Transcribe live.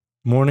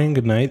Morning,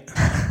 good night.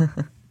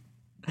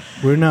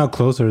 We're now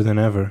closer than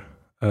ever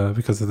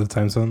because of the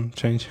time zone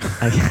change.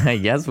 I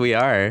guess we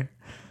are.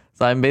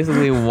 So I'm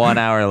basically 1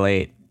 hour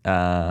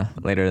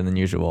later than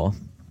usual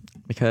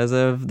because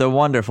of the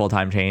wonderful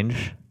time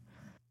change.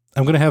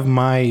 I'm going to have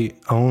my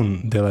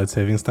own daylight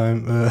savings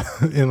time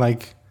in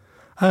like,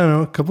 I don't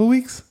know, a couple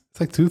weeks. It's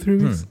like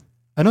 2-3 weeks.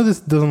 I know this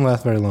doesn't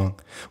last very long,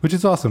 which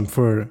is awesome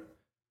for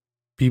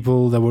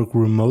people that work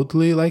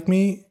remotely like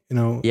me. You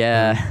know,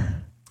 Yeah.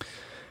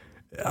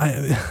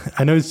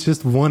 I know it's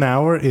just 1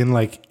 hour in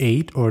like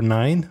 8 or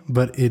 9,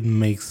 but it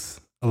makes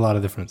a lot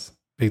of difference.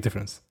 Big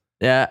difference.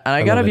 Yeah, and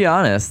I I gotta love be it.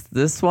 honest,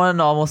 this one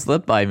almost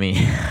slipped by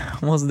me.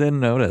 Almost didn't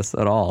notice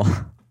at all.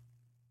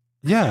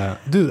 Yeah,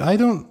 dude, I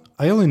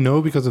only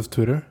know because of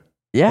Twitter.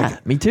 Yeah,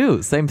 me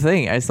too. Same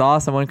thing. I saw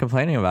someone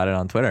complaining about it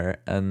on Twitter,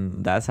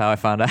 and that's how I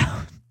found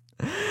out.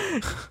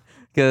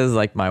 Because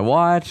like my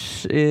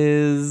watch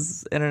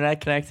is internet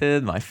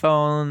connected, my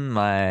phone,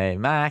 my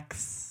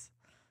Macs,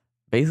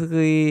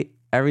 basically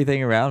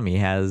everything around me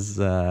has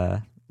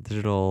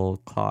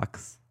digital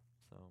clocks.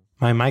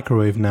 My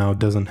microwave now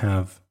doesn't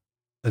have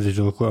a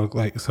digital clock,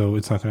 like, so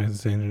it's not connected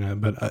to the internet,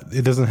 but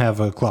it doesn't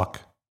have a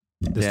clock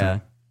this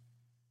time.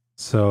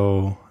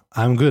 So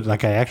I'm good.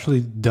 Like, I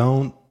actually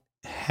don't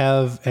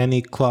have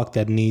any clock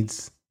that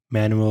needs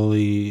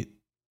manually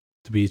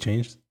to be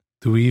changed.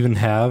 Do we even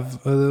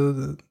have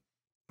a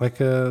I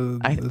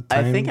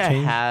time think I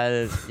change?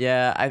 had,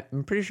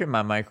 I'm pretty sure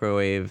my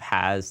microwave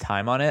has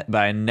time on it, but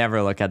I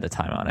never look at the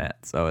time on it.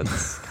 So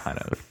it's kind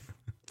of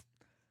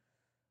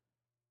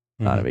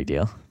not a big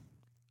deal.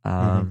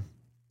 So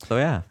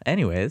yeah,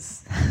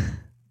 anyways,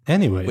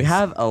 we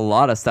have a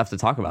lot of stuff to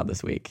talk about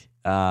this week,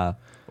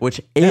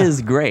 which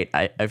is great.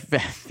 I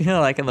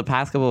feel like in the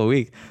past couple of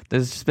weeks,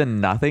 there's just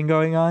been nothing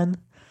going on,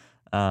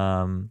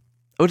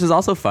 which is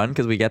also fun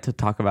because we get to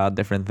talk about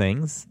different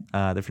things,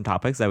 different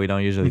topics that we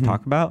don't usually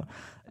talk about.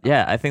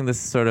 Yeah, I think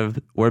this is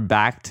we're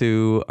back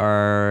to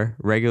our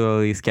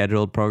regularly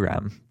scheduled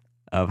program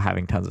of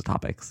having tons of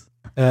topics.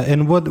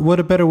 And what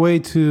a better way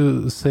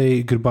to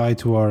say goodbye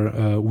to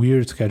our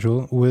weird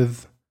schedule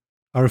with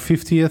our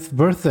 50th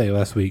birthday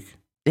last week.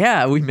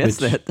 Yeah, we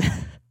missed it.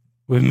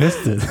 We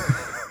missed it.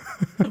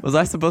 Was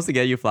I supposed to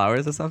get you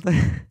flowers or something?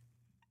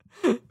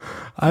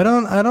 I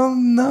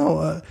don't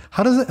know.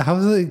 How does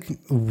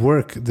it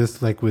work?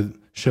 This like with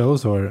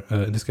shows or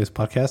in this case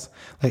podcasts.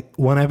 Like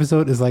one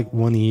episode is like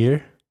 1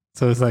 year,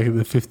 so it's like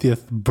the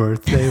 50th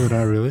birthday, but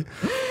not really.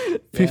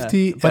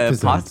 50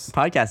 episodes.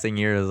 Podcasting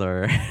years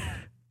are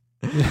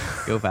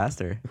go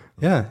faster.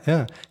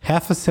 Yeah.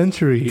 Half a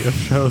century of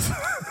shows.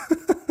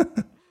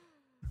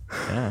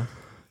 Yeah.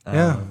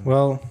 Yeah.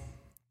 Well,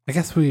 I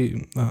guess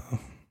we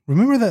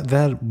remember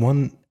that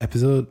one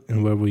episode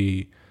in where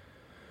we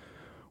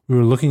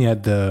were looking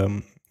at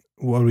the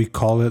what we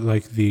call it,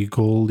 like the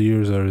gold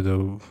years or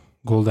the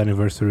gold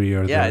anniversary,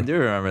 or I do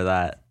remember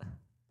that.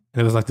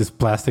 It was like this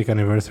plastic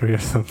anniversary or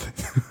something.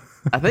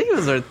 I think it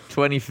was our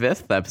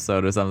 25th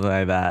episode or something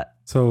like that.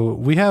 So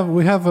we have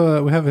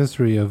a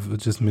history of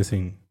just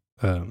missing,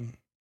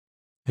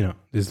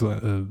 these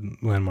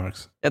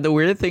landmarks. And the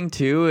weird thing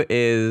too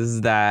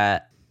is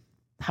that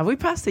have we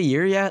passed a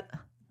year yet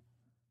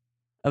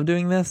of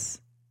doing this?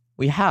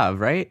 We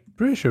have, right?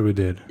 Pretty sure we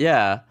did.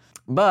 Yeah.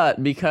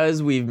 But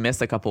because we've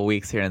missed a couple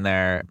weeks here and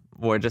there,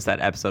 we're just at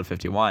episode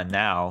 51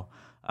 now.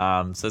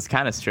 So it's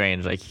kind of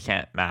strange. Like you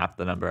can't map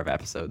the number of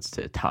episodes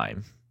to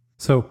time.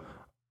 So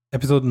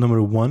episode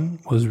number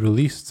 1 was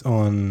released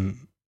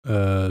on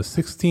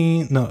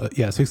 16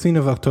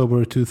 of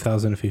October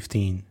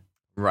 2015.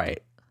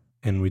 Right.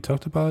 And we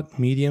talked about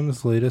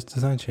Medium's latest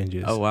design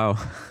changes. Oh, wow.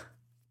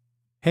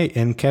 Hey,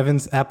 and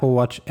Kevin's Apple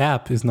Watch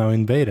app is now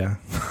in beta.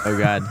 Oh,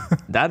 God.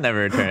 That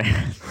never turned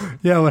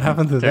Yeah, what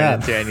happened to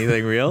that? into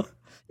anything real?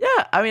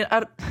 Yeah, I mean,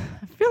 I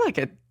feel like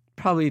I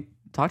probably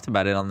talked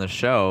about it on the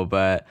show,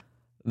 but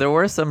there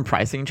were some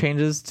pricing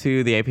changes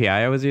to the API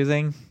I was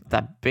using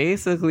that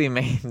basically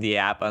made the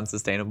app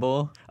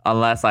unsustainable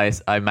unless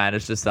I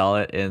managed to sell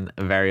it in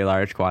very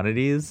large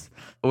quantities,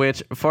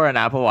 which for an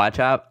Apple Watch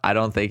app, I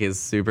don't think is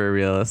super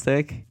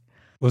realistic.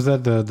 Was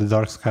that the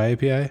Dark Sky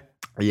API?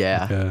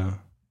 Yeah. Like,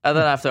 and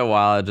then after a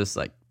while, I just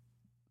like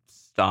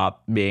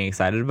stopped being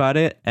excited about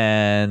it.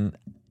 And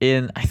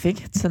I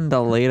think it's in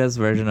the latest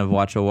version of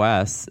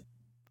WatchOS,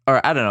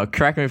 or I don't know,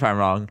 correct me if I'm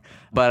wrong,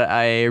 but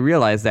I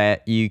realized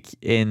that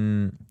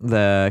in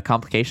the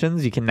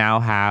complications, you can now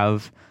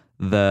have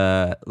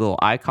the little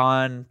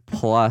icon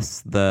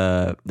plus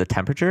the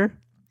temperature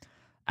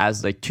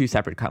as like two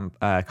separate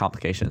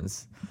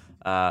complications,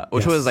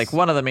 which was like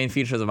one of the main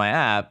features of my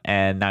app.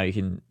 And now you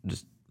can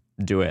just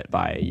do it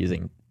by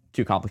using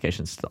two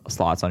complication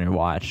slots on your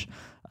watch,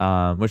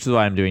 which is what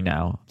I'm doing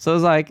now. So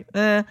it's like,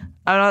 I'm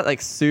not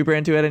like super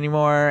into it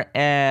anymore.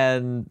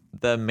 And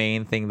the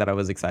main thing that I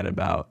was excited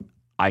about,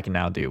 I can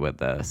now do with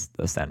the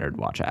standard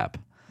watch app.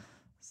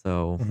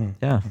 So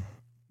yeah,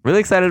 really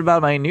excited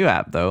about my new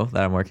app though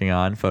that I'm working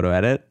on, Photo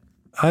Edit.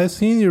 I've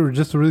seen you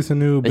just released a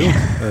new build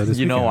this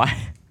You know weekend.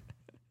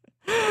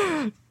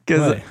 why?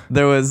 Because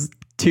there was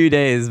 2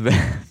 days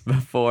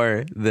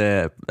before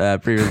the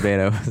previous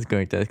beta was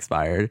going to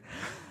expire.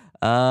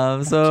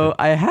 So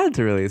I had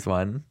to release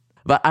one,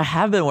 but I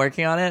have been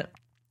working on it.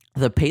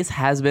 The pace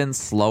has been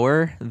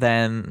slower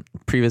than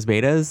previous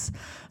betas.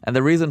 And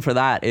the reason for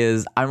that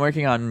is I'm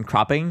working on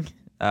cropping,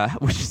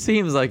 which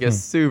seems like a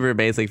super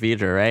basic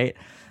feature, right?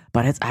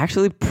 But it's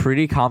actually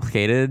pretty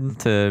complicated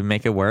to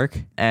make it work.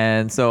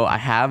 And so I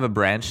have a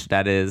branch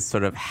that is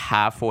sort of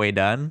halfway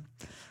done,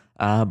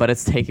 but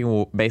it's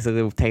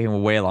basically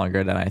taking way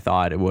longer than I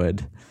thought it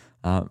would.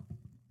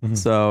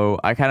 So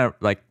I kind of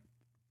like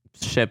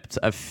shipped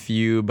a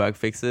few bug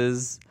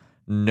fixes,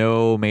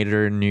 no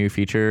major new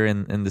feature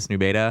in this new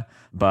beta,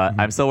 but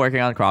I'm still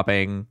working on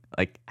cropping.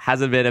 Like,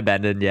 hasn't been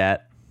abandoned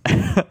yet.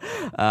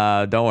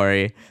 Don't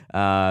worry.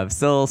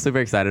 Still super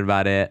excited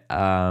about it.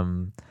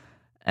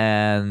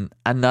 And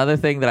another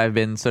thing that I've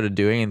been sort of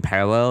doing in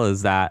parallel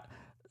is that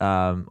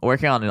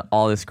working on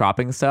all this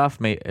cropping stuff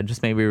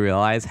just made me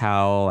realize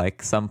how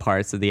like some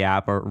parts of the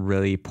app are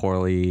really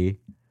poorly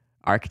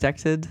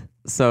architected.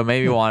 So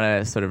maybe want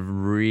to sort of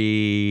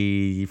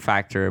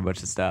refactor a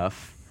bunch of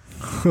stuff.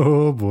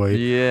 Oh boy.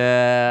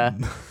 Yeah.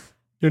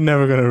 You're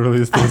never gonna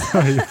release this,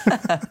 are you?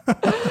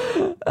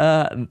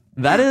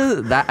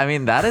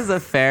 That is a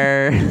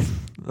fair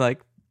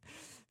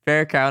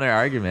counter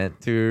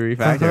argument to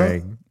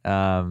refactoring.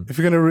 If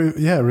you're gonna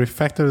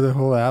refactor the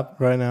whole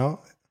app right now,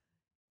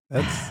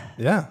 that's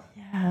yeah.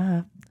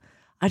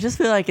 I just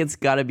feel like it's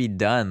got to be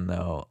done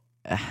though.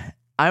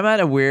 I'm at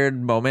a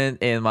weird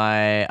moment in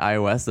my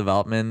iOS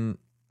development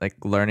like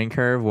learning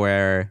curve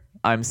where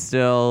I'm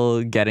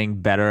still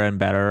getting better and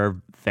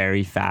better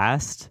very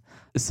fast.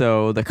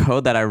 So the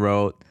code that I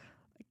wrote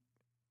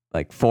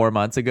like 4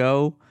 months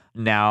ago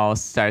now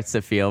starts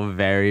to feel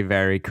very,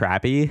 very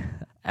crappy.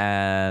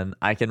 And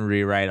I can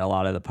rewrite a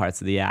lot of the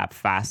parts of the app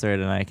faster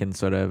than I can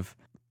sort of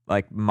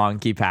like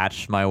monkey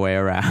patch my way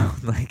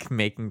around, like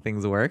making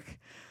things work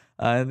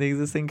in the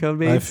existing code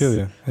base. I feel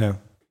you. Yeah.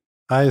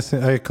 I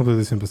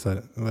completely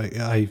sympathize. Like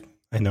I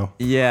know.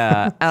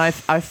 Yeah. And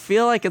I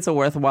feel like it's a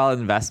worthwhile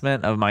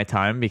investment of my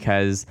time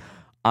because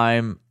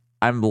I'm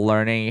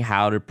learning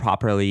how to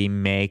properly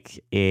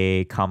make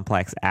a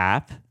complex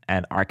app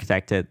and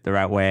architect it the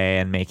right way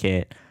and make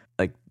it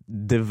like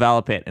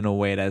develop it in a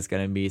way that's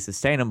going to be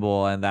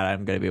sustainable and that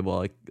I'm going to be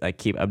able to like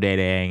keep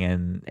updating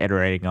and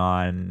iterating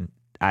on,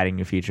 adding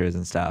new features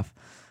and stuff.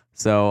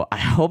 So I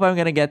hope I'm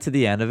going to get to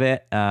the end of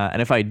it.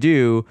 And if I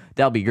do,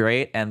 that'll be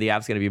great. And the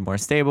app's going to be more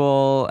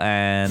stable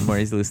and more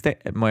easily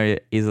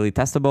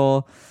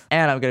testable.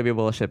 And I'm going to be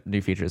able to ship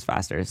new features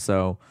faster.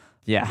 So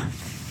yeah,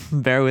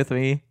 bear with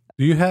me.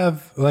 Do you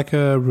have like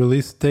a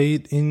release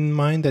date in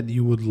mind that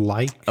you would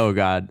like? Oh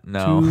God,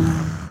 no.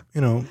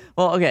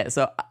 Well, okay.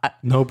 So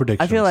no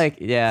predictions. I feel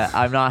like,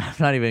 I'm not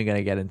even going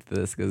to get into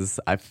this because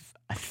I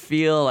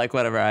feel like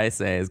whatever I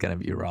say is going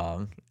to be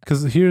wrong.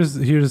 Because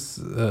here's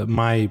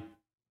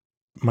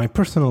my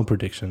personal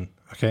prediction.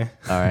 Okay.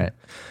 All right.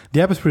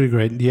 The app is pretty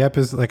great. The app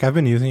is like, I've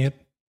been using it.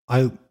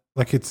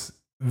 It's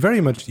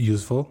very much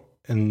useful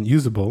and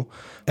usable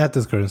at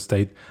this current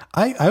state.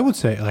 I would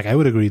say, like, I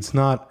would agree. It's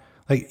not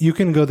like you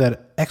can go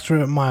that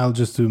extra mile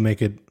just to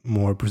make it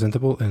more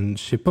presentable and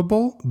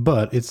shippable,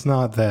 but it's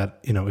not that,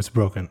 it's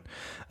broken.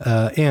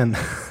 And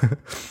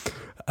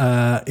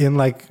in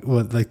like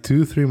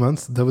 2-3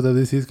 months,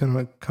 WWDC is going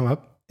to come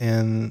up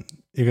and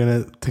you're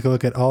going to take a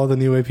look at all the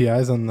new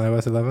APIs on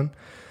iOS 11.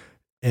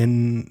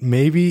 And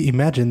maybe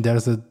imagine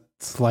there's a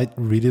slight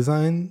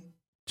redesign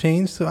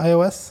change to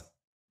iOS.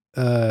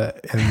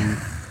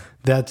 And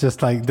that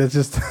just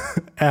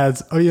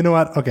adds, oh, you know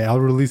what? Okay,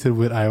 I'll release it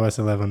with iOS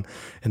 11.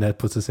 And that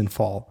puts us in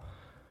fall.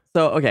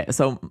 So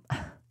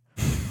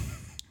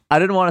I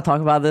didn't want to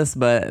talk about this,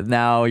 but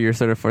now you're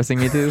sort of forcing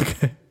me to.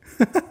 Okay.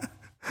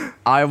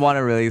 I want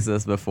to release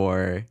this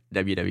before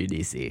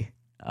WWDC.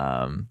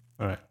 All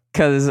right.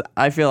 Because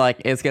I feel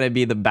like it's going to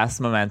be the best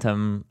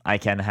momentum I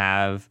can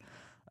have.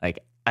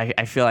 Like,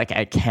 I feel like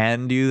I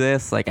can do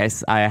this. Like,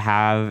 I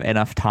have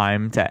enough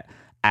time to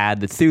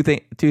add the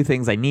two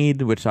things I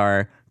need, which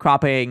are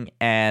cropping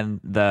and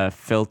the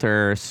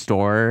filter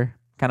store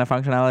kind of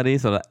functionality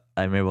so that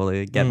I'm able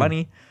to get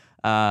money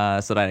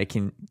so that I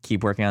can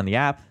keep working on the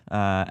app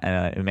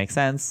and it makes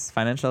sense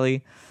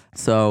financially.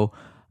 So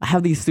I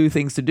have these two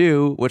things to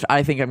do, which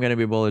I think I'm going to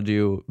be able to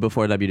do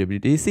before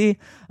WWDC.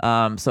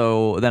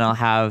 So then I'll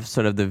have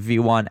sort of the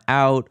V1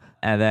 out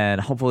and then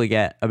hopefully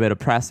get a bit of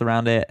press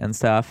around it and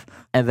stuff.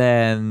 And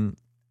then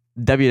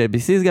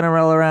WWDC is going to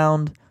roll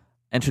around,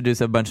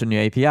 introduce a bunch of new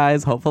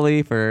APIs,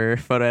 hopefully, for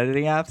photo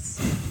editing apps.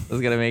 This is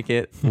going to make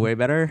it way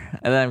better.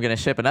 And then I'm going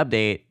to ship an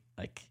update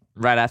like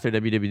right after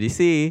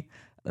WWDC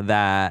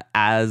that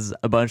adds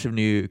a bunch of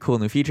cool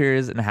new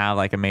features and have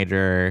like a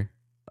major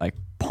like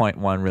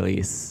 0.1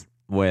 release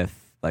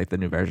with like the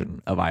new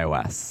version of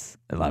iOS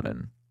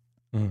 11.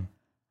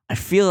 I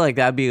feel like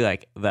that'd be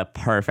like the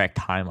perfect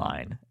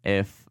timeline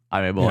if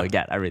I'm able to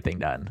get everything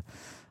done.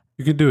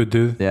 You can do it,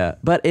 dude. Yeah,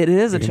 but it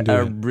is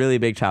a really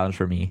big challenge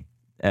for me,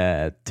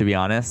 to be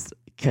honest,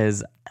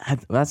 because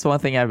that's one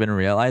thing I've been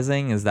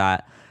realizing is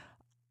that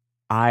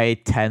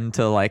I tend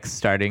to like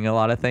starting a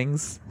lot of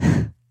things.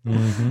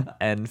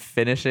 And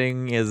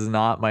finishing is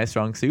not my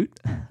strong suit.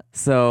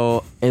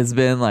 So it's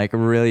been like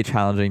really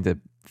challenging to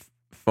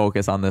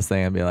focus on this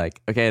thing and be like,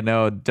 okay,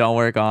 no, don't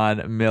work on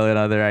a million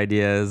other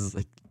ideas.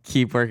 Like,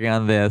 keep working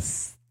on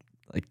this.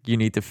 Like, you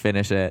need to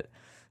finish it.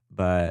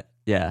 But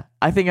yeah,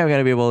 I think I'm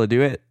gonna be able to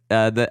do it.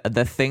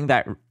 The thing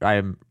that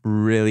I'm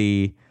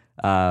really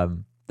that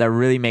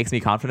really makes me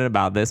confident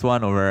about this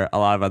one over a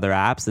lot of other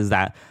apps is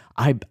that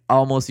I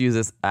use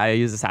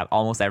this app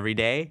almost every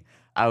day.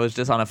 I was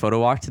just on a photo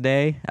walk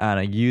today and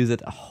I use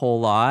it a whole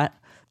lot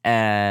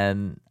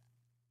and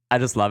I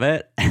just love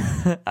it.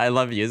 I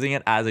love using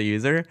it as a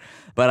user,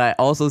 but I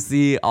also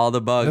see all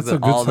the bugs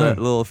and all the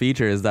little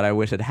features that I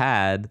wish it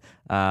had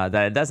that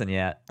it doesn't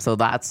yet. So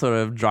that sort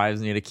of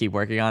drives me to keep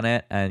working on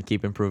it and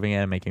keep improving it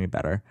and making it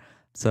better.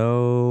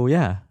 So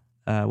yeah,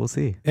 we'll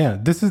see. Yeah,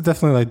 this is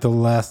definitely like the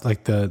last,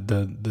 like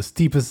the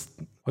steepest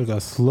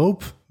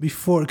slope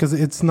before, because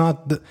it's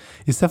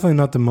definitely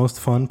not the most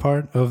fun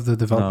part of the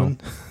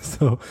development. No.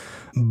 So,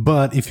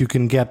 but if you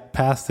can get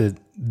past it,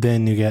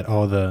 then you get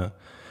all the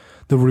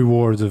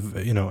rewards of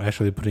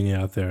actually putting it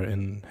out there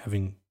and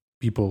having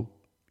people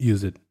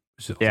use it.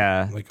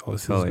 Yeah, like all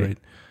this is great.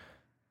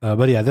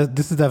 But yeah,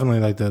 this is definitely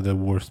like the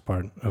worst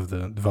part of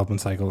the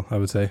development cycle, I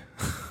would say,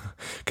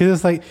 because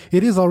it's like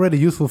it is already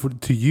useful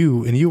to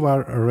you, and you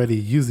are already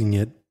using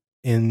it,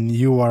 and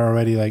you are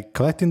already like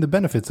collecting the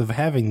benefits of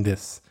having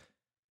this.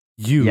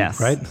 Yes.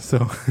 Right?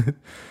 So.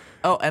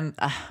 Oh, and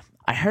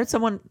I heard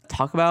someone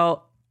talk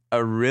about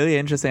a really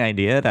interesting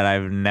idea that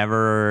I've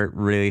never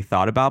really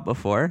thought about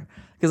before,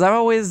 because I've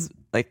always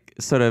like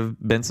sort of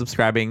been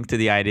subscribing to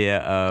the idea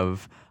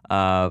of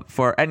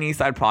for any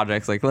side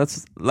projects, like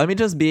let me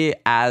just be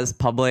as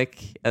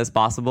public as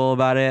possible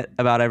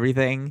about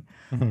everything,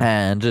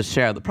 and just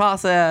share the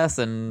process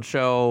and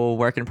show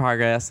work in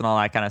progress and all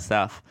that kind of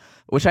stuff,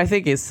 which I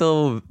think is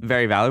still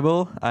very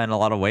valuable in a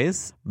lot of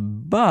ways.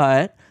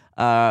 But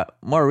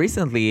more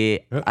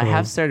recently, I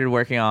have started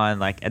working on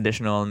like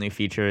additional new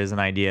features and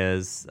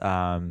ideas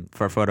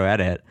for photo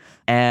edit,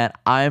 and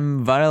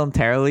I'm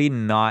voluntarily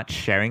not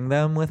sharing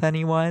them with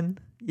anyone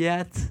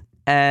yet.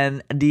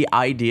 And the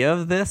idea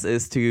of this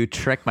is to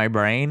trick my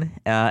brain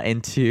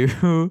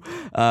into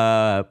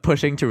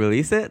pushing to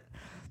release it,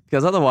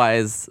 because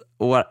otherwise,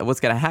 what's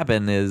gonna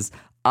happen is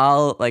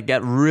I'll like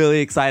get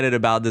really excited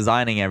about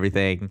designing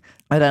everything,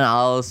 and then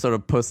I'll sort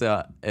of post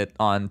it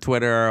on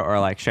Twitter or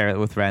like share it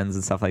with friends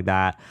and stuff like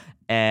that,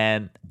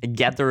 and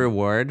get the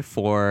reward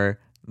for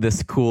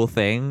this cool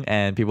thing,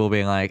 and people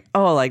being like,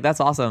 "Oh, like that's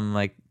awesome!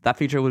 Like that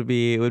feature would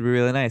be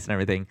really nice and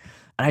everything."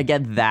 And I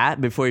get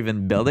that before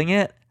even building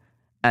it,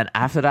 and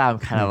after that, I'm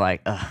kind of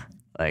like, ugh.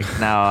 Like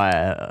now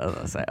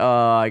I was like,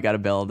 oh, I gotta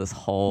build this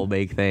whole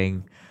big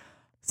thing.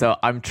 So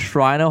I'm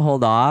trying to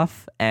hold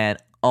off and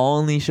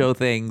only show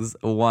things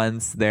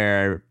once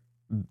they're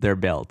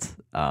built,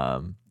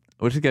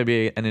 which is gonna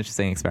be an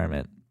interesting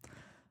experiment.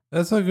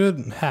 That's a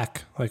good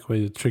hack, like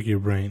way to trick your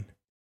brain.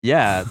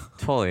 Yeah,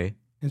 totally.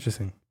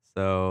 Interesting.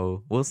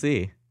 So we'll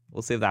see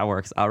if that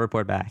works. I'll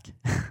report back.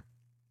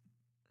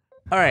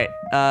 All right,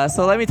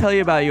 so let me tell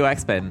you about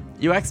UXPin.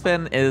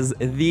 UXPin is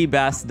the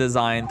best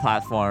design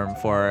platform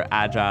for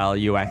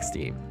agile UX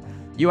team.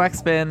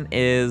 UXPin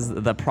is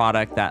the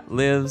product that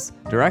lives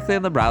directly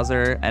in the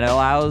browser and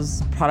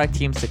allows product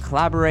teams to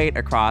collaborate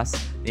across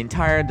the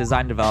entire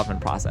design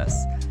development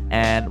process.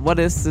 And what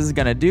this is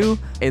going to do,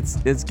 it's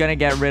going to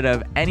get rid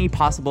of any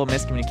possible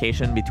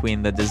miscommunication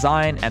between the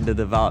design and the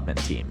development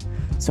team.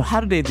 So how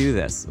do they do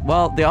this?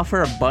 Well, they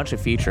offer a bunch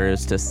of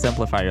features to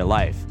simplify your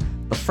life.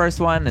 The first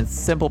one is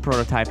simple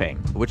prototyping,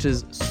 which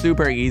is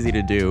super easy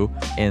to do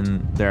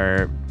in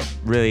their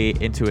really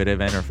intuitive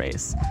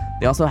interface.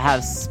 They also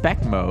have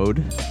spec mode,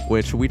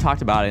 which we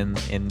talked about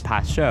in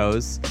past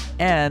shows,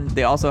 and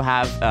they also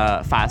have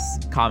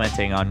fast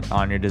commenting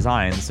on your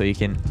design, so you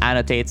can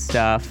annotate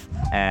stuff,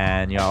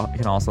 and you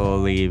can also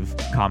leave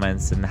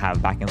comments and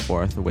have back and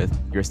forth with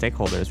your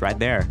stakeholders right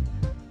there.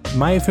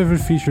 My favorite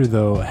feature,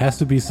 though, has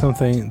to be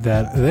something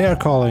that they are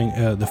calling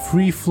the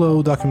free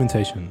flow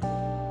documentation.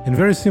 And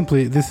very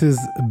simply, this is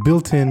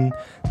built-in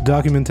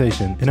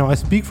documentation. I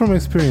speak from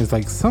experience,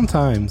 like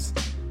sometimes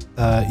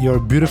your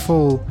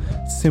beautiful,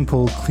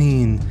 simple,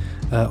 clean,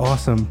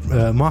 awesome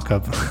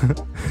mock-up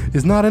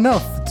is not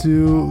enough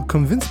to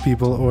convince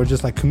people or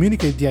just like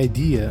communicate the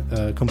idea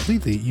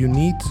completely. You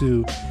need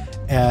to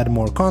add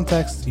more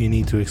context, you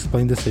need to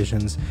explain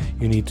decisions,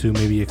 you need to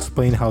maybe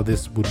explain how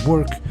this would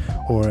work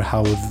or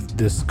how would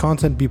this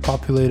content be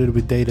populated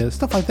with data,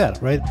 stuff like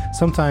that, right?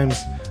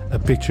 Sometimes a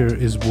picture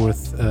is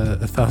worth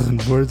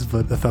 1,000 words,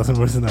 but 1,000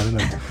 words is not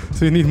enough.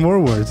 So you need more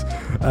words.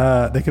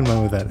 They can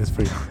run with that, it's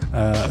free.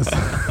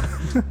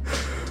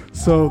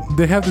 So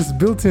they have this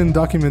built-in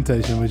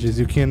documentation, which is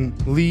you can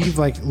leave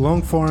like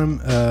long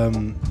form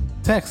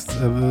text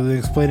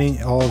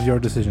explaining all of your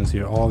decisions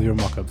here, all of your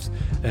mockups.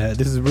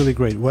 This is really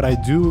great. What I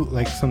do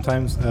like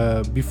sometimes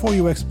before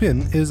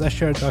UXPin is I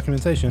share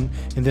documentation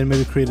and then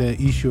maybe create an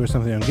issue or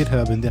something on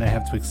GitHub, and then I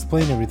have to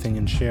explain everything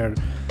and share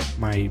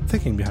my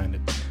thinking behind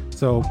it.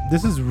 So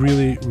this is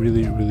really,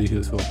 really, really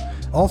useful.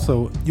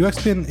 Also,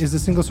 UXPin is the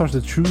single source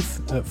of truth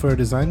for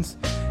designs,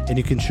 and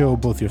you can show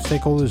both your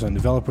stakeholders and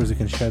developers. You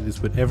can share this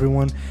with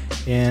everyone,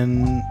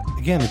 and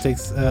again, it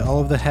takes all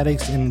of the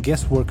headaches and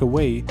guesswork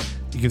away.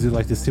 It gives you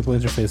like this simple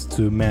interface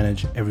to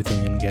manage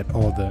everything and get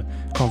all the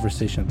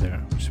conversation there,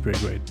 which is pretty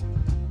great.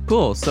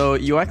 Cool. So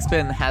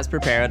UXPin has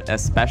prepared a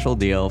special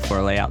deal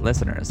for Layout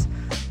listeners.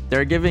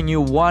 They're giving you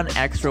 1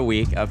 extra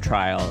week of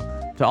trial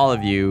to all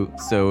of you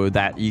so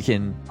that you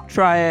can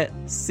try it,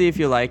 see if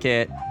you like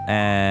it,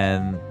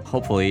 and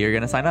hopefully you're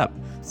going to sign up.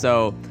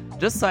 So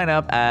just sign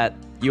up at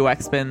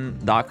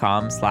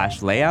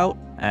uxpin.com/layout.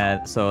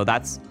 And so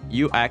that's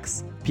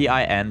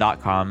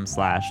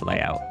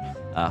uxpin.com/layout.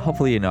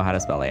 Hopefully you know how to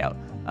spell layout.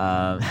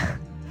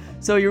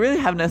 So you really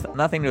have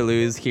nothing to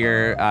lose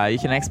here. You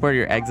can export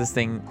your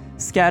existing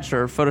Sketch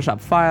or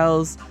Photoshop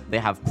files. They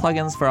have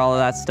plugins for all of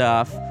that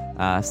stuff,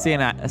 see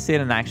it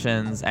in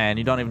actions, and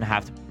you don't even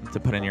have to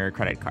put in your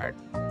credit card.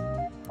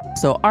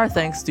 So our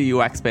thanks to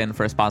UXPin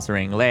for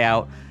sponsoring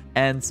Layout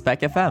and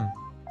Spec FM.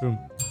 Boom.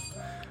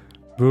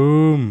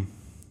 Boom.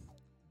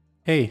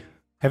 Hey,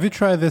 have you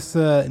tried this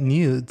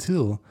new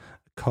tool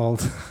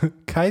called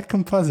Kite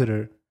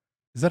Compositor?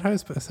 Is that how you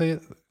say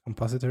it?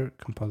 Compositor?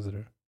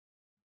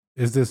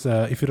 Is this,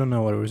 if you don't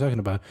know what we're talking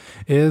about,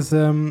 is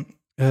a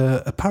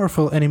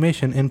powerful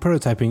animation and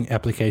prototyping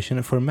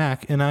application for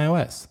Mac and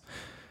iOS.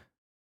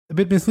 A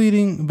bit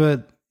misleading,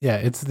 but yeah,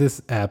 it's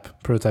this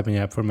app, prototyping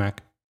app for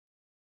Mac.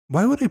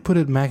 Why would I put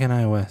it Mac and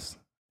iOS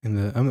in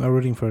the? I'm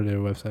reading for their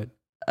website.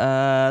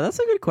 That's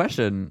a good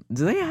question.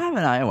 Do they have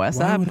an iOS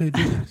app? Why would I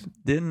do this?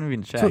 Didn't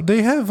even check. So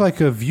they have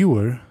like a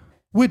viewer,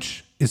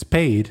 which is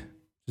paid.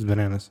 Which is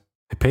bananas.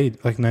 I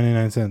paid like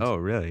 99 cents. Oh,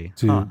 really?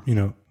 To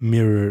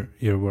mirror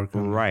your work.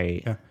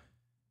 Right. Yeah.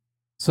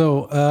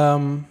 So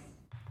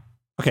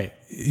okay,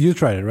 you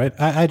tried it, right?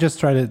 I just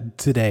tried it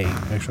today,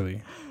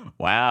 actually.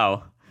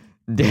 Wow.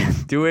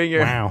 Doing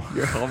your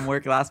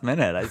homework last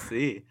minute. I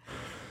see.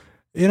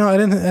 I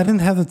didn't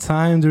have the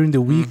time during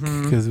the week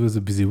because it was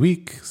a busy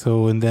week.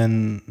 So and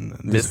then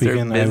this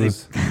weekend I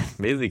was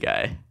busy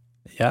guy.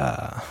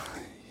 Yeah,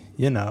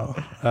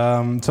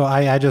 So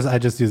I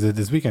just used it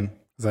this weekend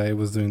because I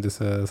was doing this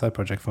side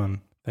project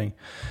fun thing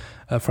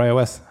for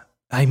iOS.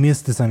 I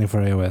miss designing for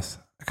iOS.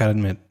 I gotta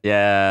admit.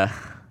 Yeah.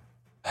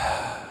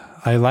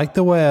 I like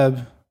the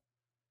web.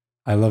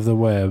 I love the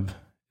web.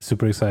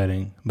 Super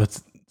exciting. But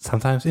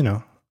sometimes,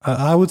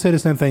 I would say the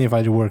same thing if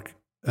I work,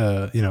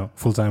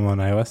 full time on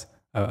iOS.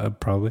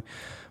 Probably,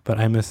 but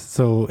I miss.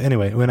 So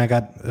anyway, when I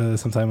got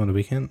some time on the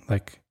weekend,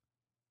 and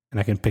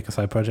I can pick a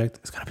side project,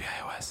 it's gonna be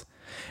iOS.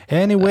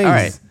 Anyways, all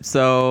right.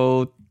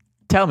 So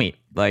tell me,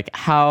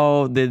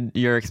 how did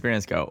your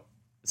experience go?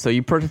 So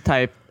you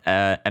prototyped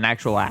an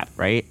actual app,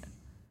 right?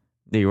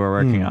 That you were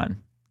working on.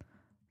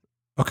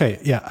 Okay,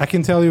 yeah, I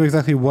can tell you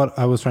exactly what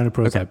I was trying to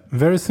prototype. Okay.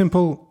 Very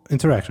simple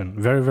interaction.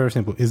 Very, very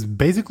simple. It's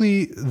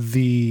basically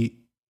the,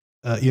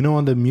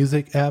 on the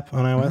music app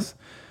on iOS,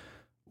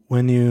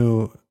 when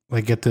you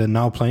get the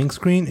now playing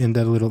screen and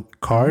that little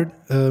card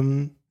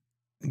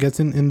gets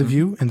in the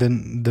view, and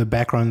then the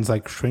background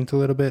is shrinked a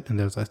little bit, and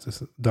there's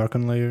this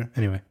darken layer.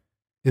 Anyway,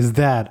 is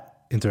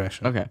that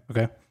interaction?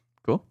 Okay.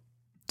 Cool.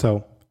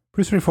 So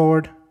pretty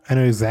straightforward. I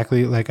know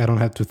exactly, I don't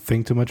have to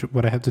think too much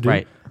what I have to do.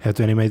 Right. I have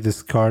to animate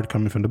this card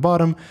coming from the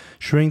bottom,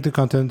 shrink the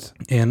content,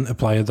 and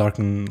apply a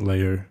darken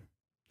layer.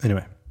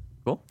 Anyway.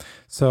 Cool.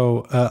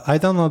 So I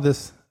download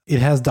this. It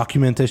has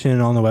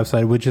documentation on the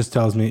website, which just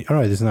tells me, all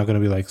right, this is not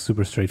going to be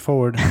super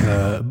straightforward.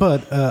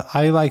 But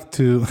I like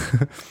to,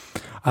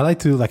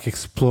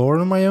 explore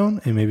on my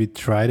own and maybe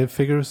try to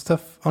figure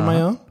stuff on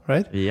my own,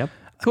 right? Yep.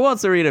 Who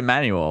wants to read a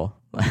manual?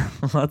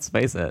 Let's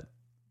face it.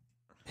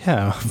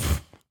 Yeah.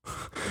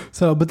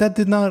 So, but that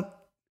did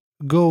not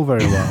go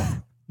very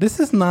well. This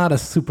is not a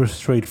super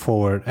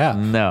straightforward app.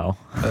 No.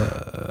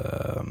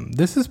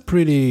 This is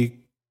pretty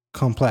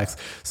complex.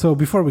 So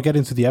before we get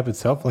into the app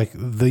itself,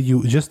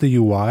 just the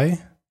UI,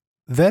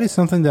 that is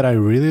something that I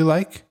really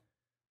like.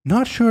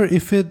 Not sure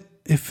if it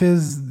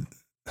is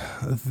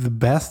the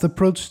best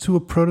approach to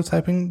a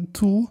prototyping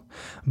tool,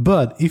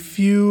 but if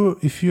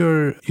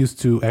you're used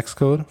to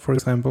Xcode, for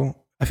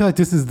example, I feel like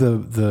this is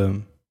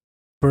the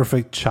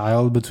perfect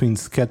child between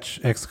Sketch,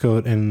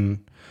 Xcode, and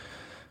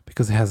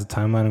because it has a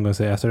timeline, I'm going to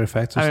say After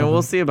Effects. I mean,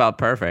 we'll see about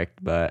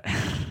perfect, but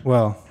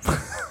well,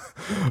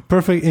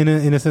 perfect in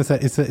a sense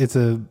that it's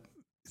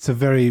a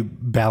very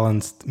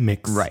balanced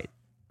mix. Right.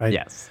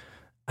 Yes.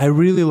 I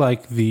really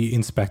like the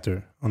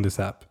inspector on this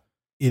app.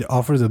 It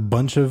offers a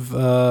bunch of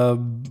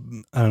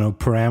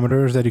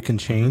parameters that you can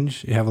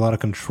change. You have a lot of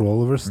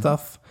control over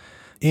stuff,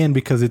 and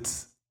because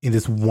it's in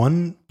this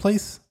one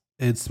place,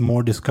 it's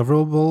more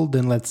discoverable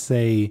than, let's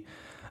say,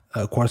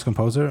 Quartz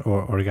Composer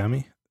or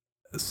Origami.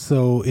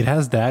 So it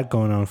has that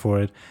going on for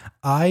it.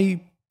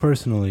 I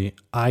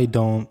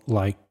don't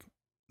like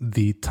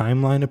the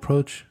timeline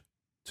approach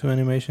to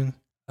animation.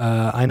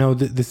 I know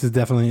that this is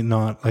definitely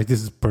not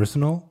this is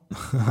personal.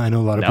 I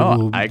know a lot of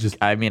people. I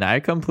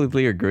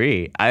completely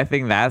agree. I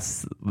think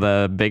that's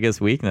the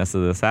biggest weakness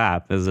of this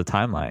app is the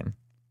timeline.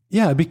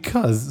 Yeah,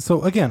 because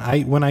so again,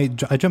 I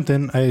jumped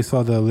in, I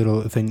saw the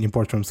little thing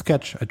import from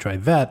Sketch. I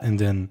tried that, and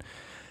then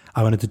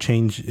I wanted to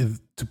change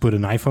to put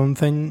an iPhone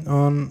thing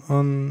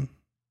on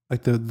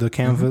like the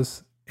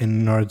canvas.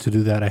 In order to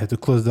do that, I had to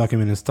close the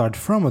document and start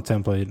from a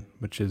template,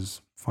 which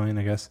is fine,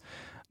 I guess.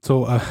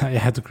 So I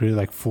had to create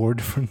like 4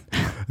 different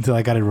until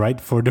I got it right,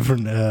 4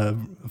 different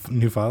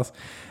new files,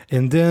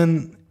 and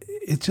then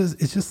it's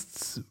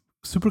just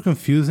super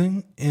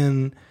confusing.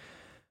 And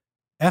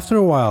after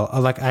a while,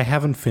 I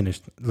haven't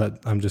finished.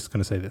 I'm just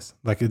gonna say this.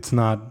 Like, it's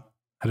not.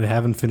 I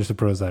haven't finished the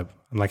prototype.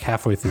 I'm like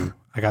halfway through.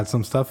 I got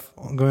some stuff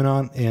going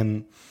on,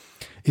 and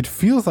it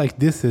feels like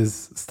this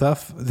is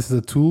stuff. This is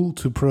a tool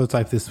to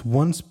prototype this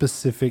one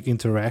specific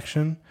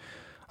interaction.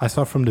 I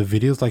saw from the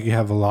videos, like, you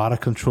have a lot of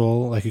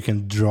control. Like, you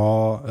can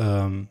draw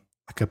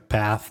like a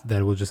path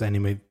that will just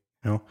animate,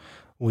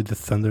 with the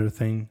thunder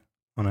thing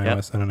on iOS.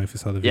 Yep. I don't know if you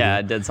saw the video. Yeah,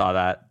 I did saw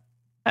that.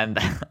 And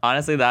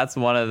honestly, that's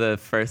one of the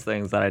first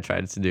things that I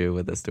tried to do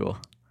with this tool.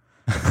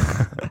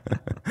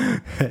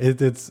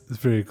 It's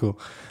pretty cool.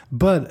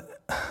 But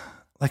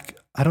like,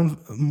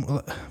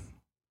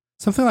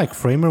 something like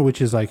Framer,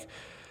 which is like,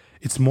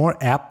 it's more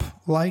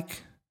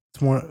app-like.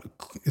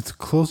 It's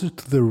closer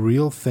to the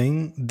real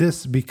thing.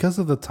 This, because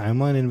of the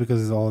timeline and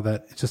because of all of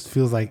that, it just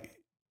feels like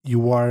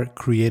you are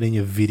creating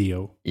a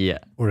video. Yeah.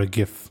 Or a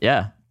GIF.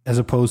 Yeah. As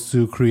opposed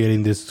to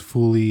creating this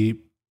fully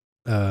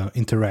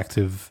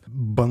interactive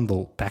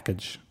bundle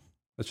package,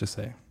 let's just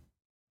say.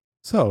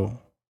 So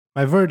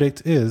my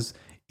verdict is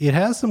it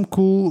has some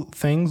cool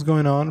things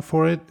going on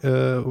for it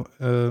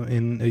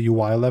in a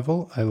UI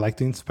level. I like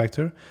the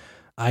inspector.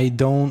 I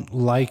don't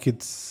like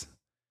its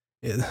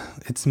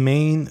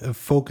main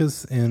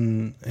focus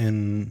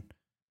in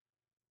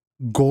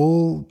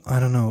goal. I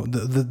don't know,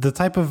 the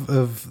type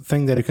of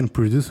thing that it can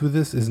produce with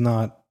this is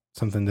not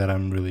something that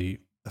I'm really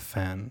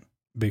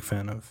big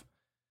fan of.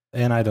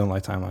 And I don't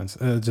like timelines.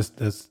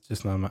 That's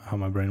just not how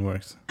my brain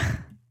works.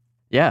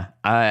 Yeah,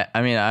 I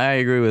mean, I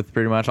agree with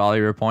pretty much all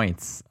your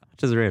points,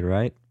 which is great,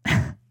 right?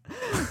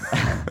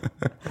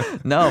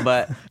 No,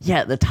 but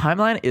yeah, the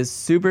timeline is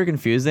super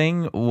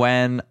confusing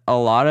when a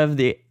lot of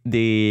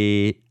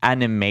the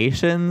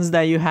animations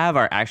that you have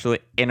are actually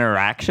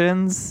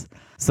interactions.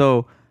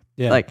 So,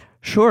 like,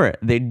 sure,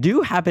 they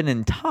do happen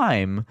in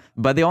time,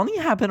 but they only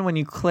happen when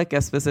you click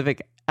a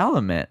specific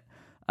element.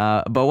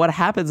 But what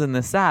happens in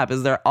this app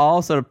is they're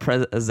all sort of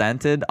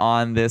presented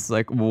on this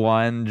like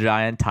one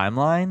giant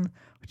timeline,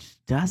 which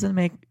doesn't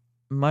make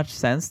much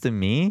sense to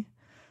me.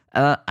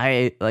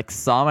 I like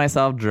saw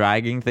myself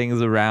dragging things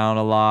around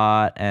a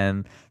lot,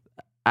 and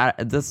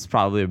this is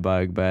probably a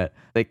bug, but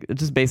like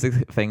just basic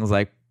things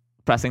like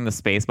pressing the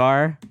space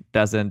bar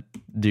doesn't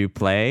do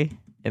play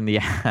in the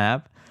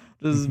app.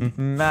 This is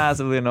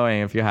massively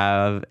annoying if you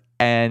have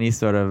any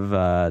sort of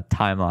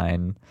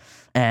timeline.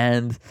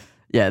 And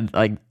yeah,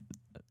 like,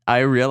 I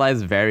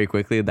realized very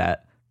quickly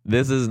that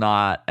this is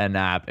not an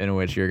app in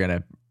which you're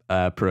going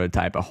to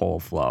prototype a whole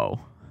flow.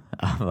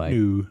 Like,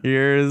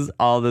 here's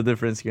all the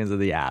different screens of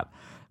the app.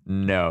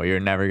 No, you're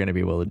never going to be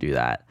able to do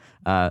that.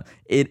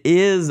 It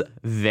is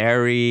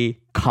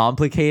very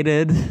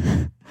complicated,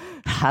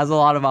 has a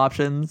lot of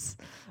options,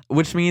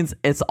 which means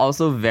it's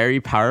also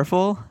very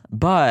powerful.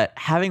 But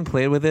having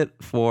played with it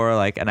for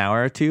like an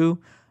hour or two,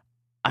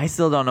 I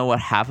still don't know what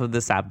half of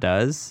this app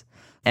does.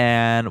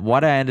 And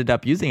what I ended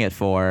up using it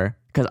for,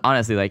 because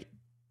honestly, like,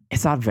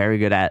 it's not very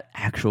good at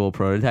actual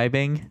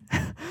prototyping.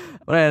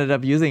 What I ended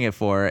up using it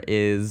for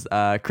is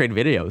create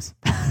videos.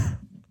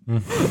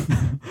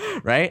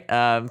 Right?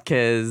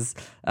 Because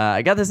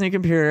I got this new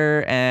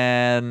computer,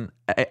 and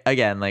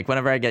again, like,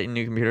 whenever I get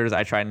new computers,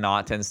 I try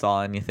not to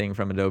install anything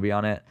from Adobe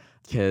on it,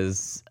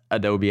 because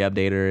Adobe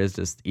Updater is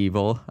just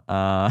evil.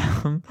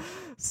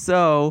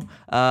 So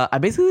I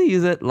basically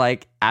use it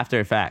like After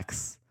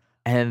Effects.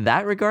 And in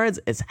that regards,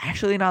 it's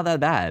actually not that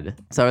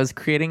bad. So I was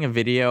creating a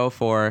video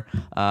for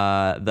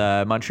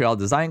the Montreal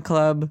Design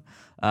Club.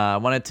 I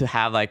wanted to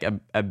have like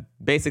a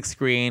basic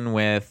screen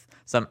with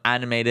some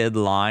animated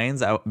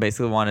lines. I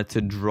basically wanted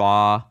to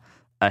draw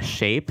a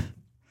shape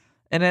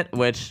in it,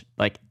 which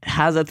like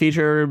has a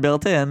feature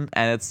built in,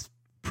 and it's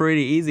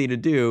pretty easy to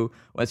do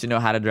once you know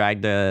how to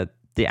drag the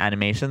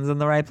animations in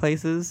the right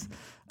places.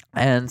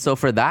 And so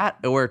for that,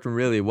 it worked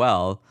really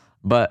well.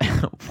 But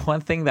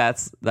one thing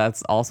that's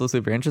also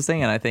super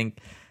interesting, and I think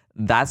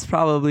that's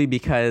probably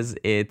because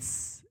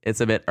it's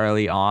a bit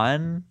early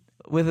on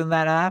within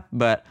that app,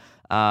 but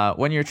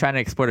when you're trying to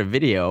export a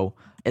video,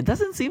 it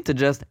doesn't seem to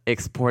just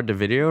export the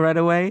video right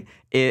away.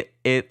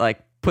 It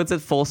like puts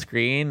it full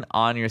screen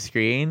on your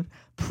screen,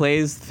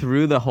 plays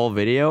through the whole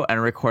video,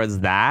 and records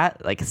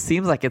that. Like, it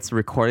seems like it's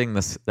recording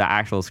the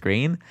actual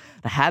screen.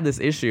 I had this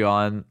issue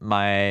on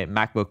my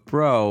MacBook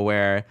Pro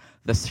where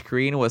the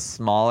screen was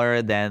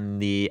smaller than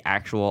the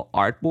actual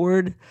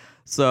artboard.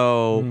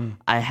 So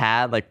I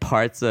had like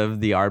parts of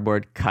the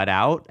artboard cut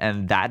out,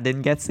 and that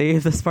didn't get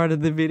saved as part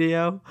of the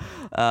video,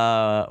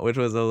 which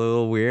was a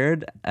little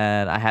weird.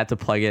 And I had to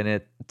plug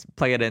it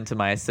into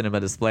my Cinema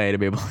display to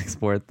be able to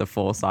export the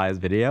full size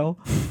video.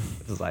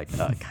 It's is like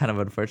kind of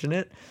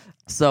unfortunate.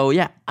 So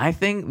yeah, I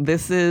think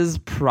this is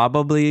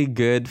probably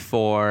good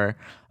for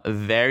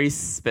very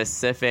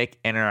specific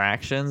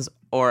interactions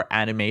or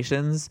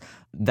animations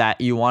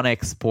that you want to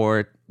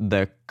export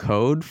the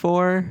code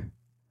for.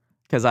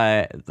 Because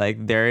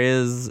there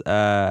is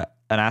an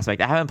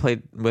aspect, I haven't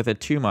played with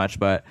it too much,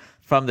 but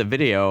from the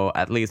video,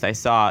 at least I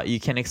saw you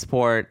can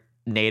export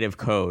native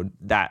code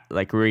that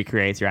like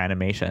recreates your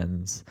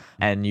animations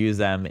and use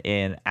them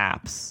in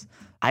apps.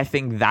 I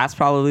think that's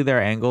probably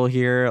their angle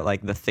here,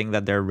 like the thing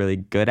that they're really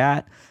good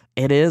at.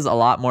 It is a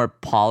lot more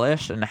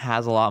polished and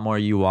has a lot more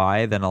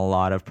UI than a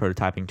lot of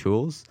prototyping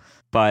tools,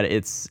 but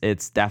it's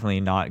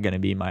definitely not going to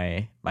be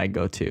my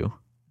go-to.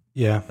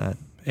 Yeah.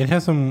 It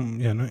has some,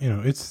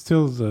 it's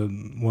still the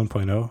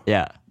 1.0.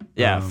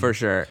 Yeah, for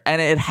sure.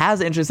 And it has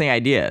interesting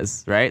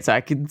ideas, right? So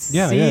I could see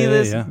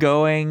this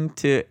going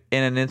to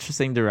in an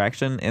interesting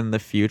direction in the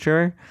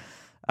future.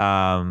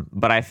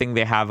 But I think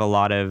they have a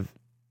lot of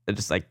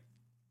just like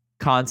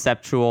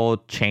conceptual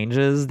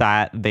changes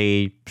that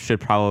they should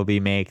probably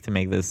make to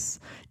make this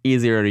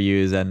easier to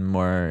use and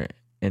more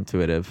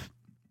intuitive.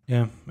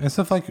 Yeah, and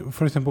stuff like,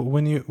 for example,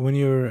 when you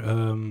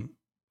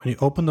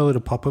open the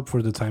little pop-up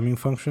for the timing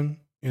function,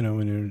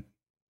 when you're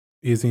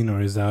is in or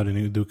is out and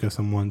you do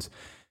custom ones,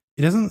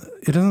 it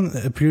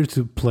doesn't appear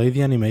to play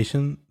the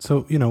animation.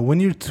 So when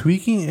you're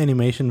tweaking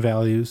animation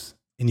values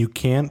and you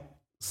can't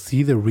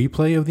see the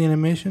replay of the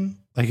animation,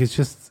 like it's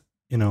just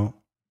a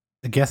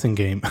guessing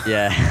game.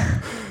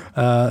 Yeah.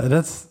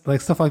 That's like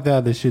stuff like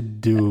that they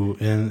should do.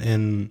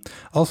 And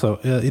also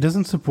it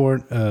doesn't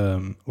support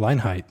line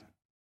height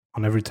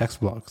on every text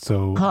block.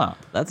 So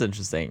that's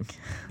interesting.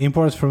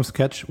 Imports from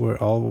Sketch were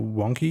all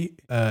wonky,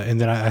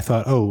 and then I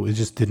thought, it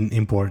just didn't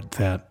import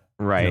that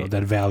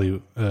that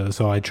value.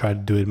 So I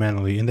tried to do it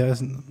manually, and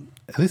there's,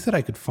 at least that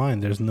I could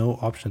find, there's no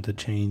option to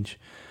change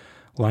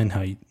line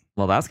height.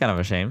 Well, that's kind of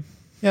a shame.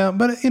 Yeah,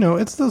 but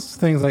it's those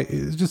things, like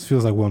it just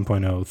feels like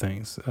 1.0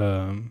 things.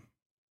 I'm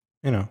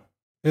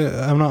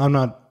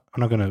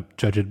not gonna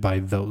judge it by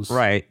those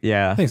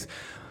things.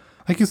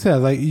 Like you said,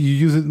 like you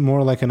use it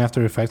more like an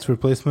After Effects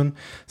replacement.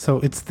 So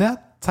it's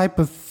that type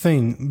of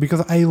thing,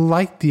 because I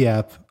like the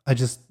app. I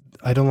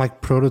don't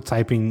like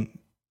prototyping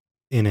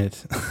in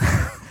it.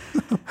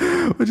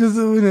 Which is,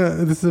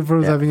 this is a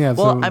prototyping app.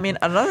 Well, so. I mean,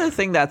 another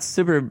thing that's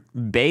super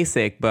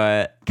basic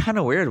but kind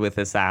of weird with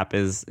this app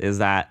is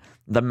that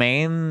the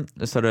main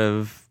sort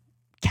of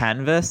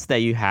canvas that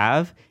you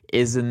have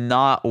is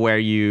not where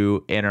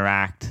you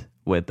interact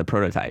with the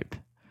prototype.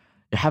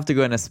 You have to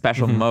go in a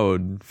special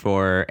mode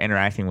for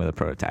interacting with a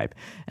prototype.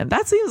 And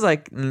that seems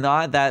like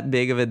not that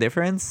big of a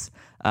difference.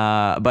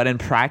 But in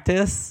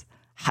practice,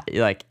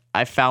 like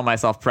I found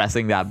myself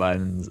pressing that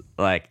button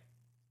like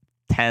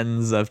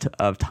tens of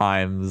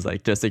times,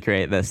 like just to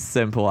create this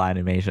simple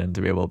animation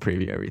to be able to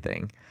preview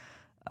everything.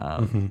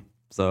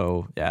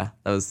 So yeah,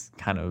 that was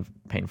kind of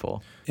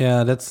painful.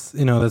 Yeah, that's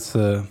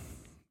a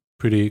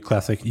pretty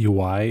classic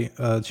UI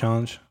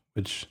challenge,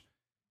 which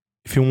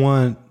if you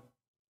want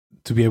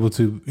to be able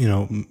to,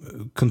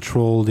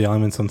 control the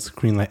elements on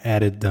screen, like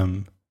edit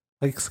them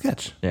like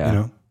Sketch,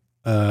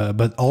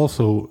 but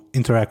also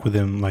interact with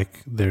them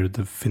like they're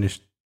the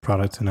finished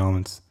products and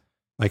elements.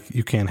 Like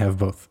you can't have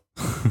both.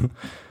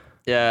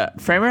 Yeah,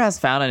 Framer has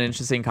found an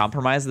interesting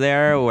compromise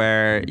there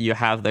where you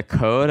have the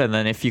code, and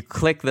then if you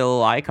click the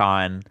little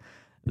icon,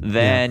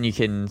 then you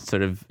can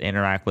sort of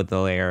interact with the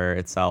layer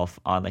itself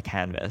on the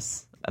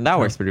canvas. And that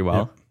works pretty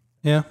well.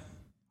 Yeah,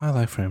 I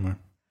like Framer.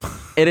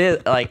 It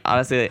is, like,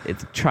 honestly,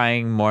 it's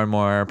trying more and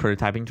more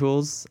prototyping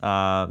tools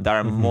that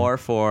are more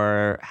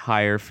for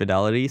higher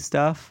fidelity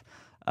stuff.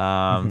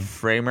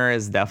 Framer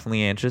is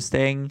definitely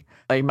interesting.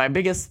 Like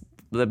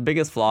the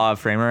biggest flaw of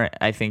Framer,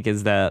 I think,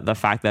 is the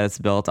fact that it's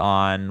built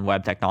on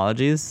web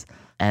technologies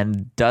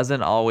and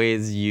doesn't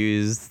always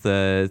use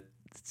the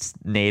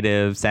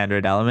native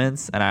standard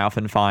elements. And I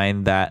often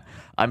find that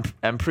I'm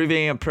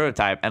previewing a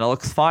prototype and it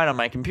looks fine on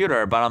my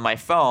computer, but on my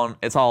phone,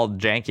 it's all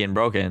janky and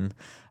broken.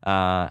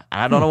 And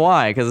I don't know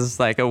why, because it's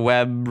like a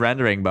web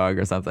rendering bug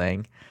or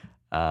something.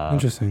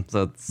 Interesting.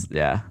 So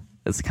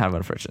it's kind of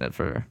unfortunate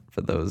for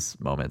those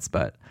moments.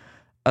 But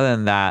other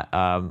than that,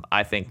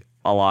 I think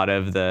a lot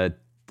of the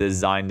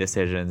design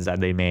decisions that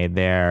they made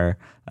there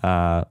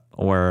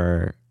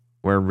were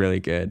really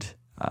good.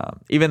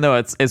 Even though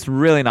it's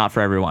really not for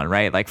everyone,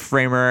 right? Like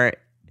Framer,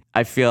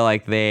 I feel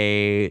like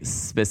they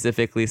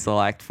specifically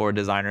select for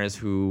designers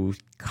who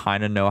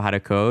kind of know how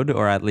to code,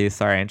 or at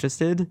least are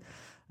interested.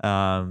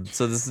 So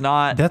this is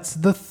not. That's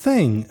the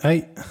thing.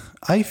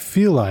 I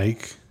feel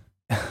like.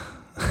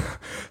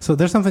 So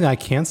there's something I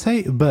can't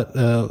say, but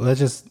let's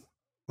just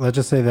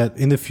say that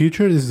in the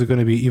future this is going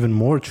to be even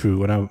more true.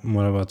 What I'm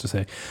about to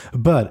say,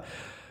 but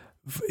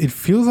it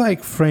feels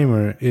like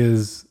Framer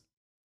is.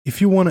 If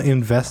you want to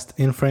invest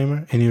in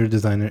Framer and you're a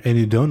designer and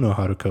you don't know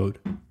how to code,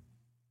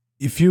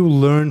 if you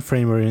learn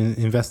Framer and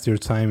invest your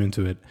time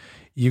into it,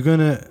 you're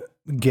gonna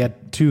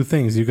get two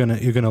things. You're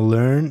gonna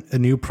learn a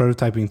new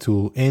prototyping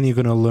tool, and you're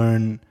gonna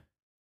learn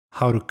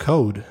how to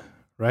code,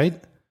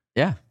 right?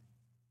 Yeah.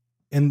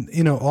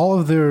 And all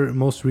of their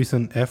most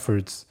recent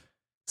efforts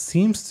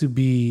seems to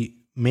be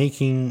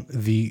making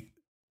the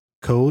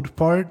code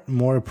part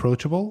more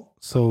approachable.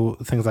 So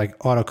things like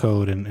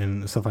autocode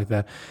and stuff like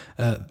that,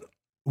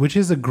 which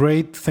is a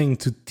great thing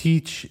to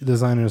teach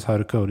designers how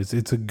to code.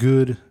 It's a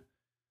good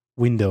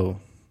window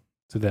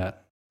to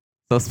that.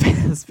 So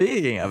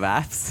speaking of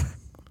apps,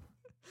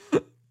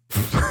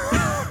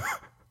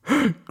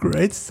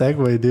 great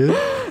segue, dude.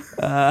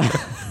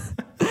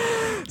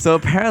 So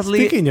apparently,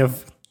 speaking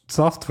of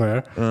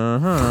software,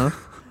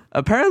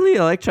 apparently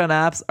Electron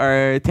apps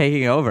are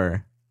taking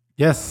over.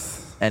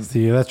 Yes, and it's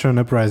the Electron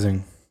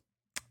uprising.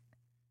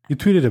 You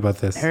tweeted about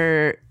this.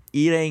 They're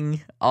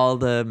eating all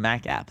the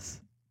Mac apps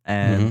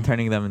and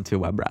turning them into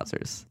web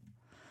browsers.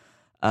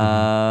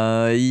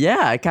 Yeah,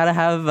 I kind of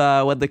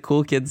have what the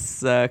cool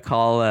kids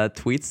call a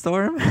tweet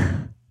storm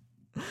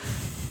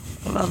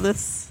about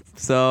this.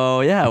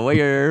 So yeah, what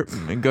you're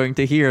going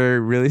to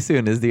hear really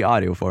soon is the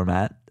audio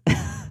format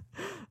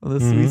of the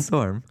tweet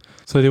storm.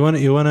 So do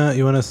you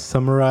wanna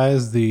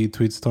summarize the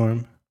tweet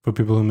storm for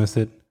people who missed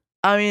it?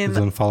 I mean,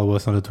 don't follow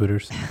us on the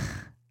Twitters.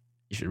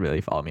 You should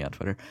really follow me on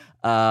Twitter.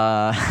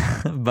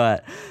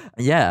 But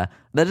yeah,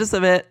 the gist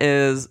of it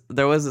is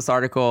there was this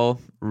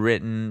article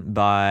written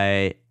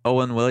by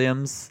Owen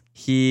Williams.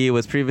 He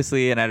was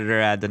previously an editor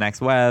at The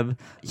Next Web.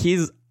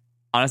 He's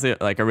honestly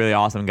like a really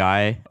awesome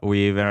guy.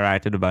 We've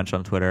interacted a bunch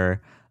on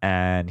Twitter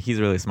and he's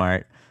really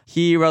smart.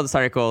 He wrote this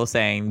article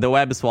saying the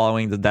web is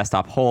swallowing the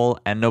desktop whole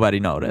and nobody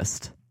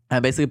noticed.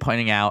 And basically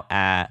pointing out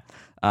at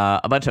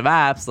a bunch of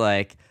apps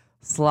like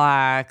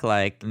Slack,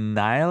 like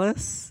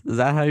Nihilus. Is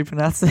that how you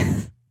pronounce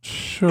it?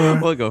 Sure.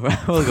 We'll go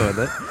with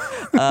it.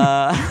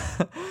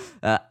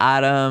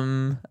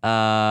 Atom.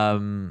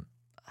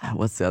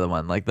 What's the other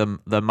one? Like the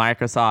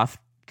Microsoft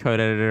code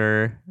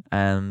editor,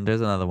 and there's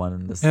another one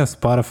in this. Yeah,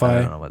 Spotify.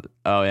 I don't know what.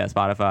 Oh yeah,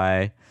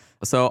 Spotify.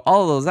 So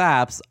all of those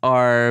apps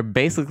are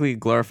basically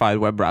glorified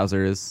web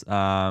browsers,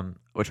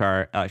 which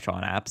are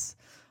Electron apps.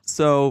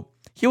 So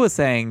he was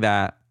saying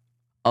that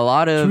a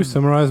lot of. Should we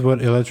summarize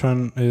what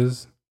Electron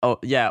is? Oh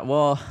yeah,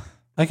 well.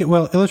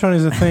 Electron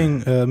is a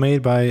thing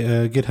made by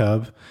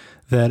GitHub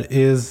that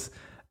is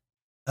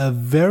a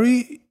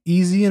very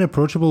easy and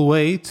approachable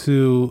way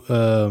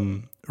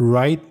to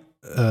write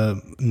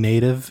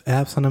native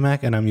apps on a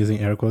Mac, and I'm using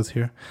air quotes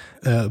here.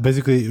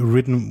 Basically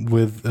written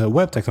with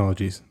web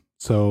technologies.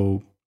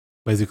 So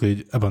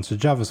basically a bunch of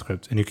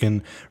JavaScript, and you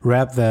can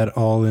wrap that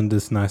all in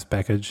this nice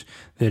package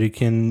that you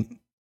can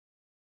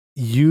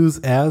use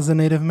as a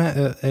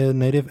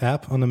native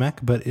app on the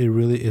Mac, but it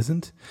really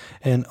isn't.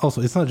 And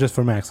also, it's not just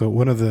for Mac. So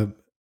one of the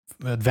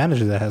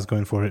advantages that has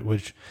going for it,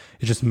 which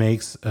it just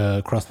makes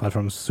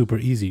cross-platform super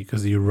easy,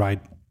 because you write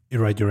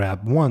your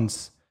app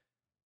once,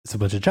 it's a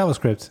bunch of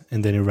JavaScript,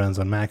 and then it runs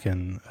on Mac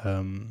and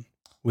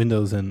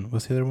Windows and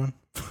what's the other one?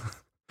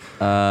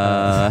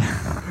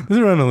 Does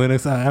it run on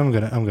Linux? I'm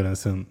gonna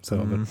assume so,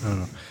 but I don't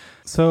know.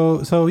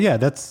 So yeah,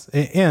 that's,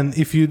 and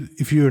if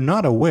you're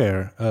not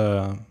aware.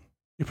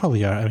 You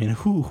probably are. I mean,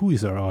 who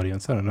is our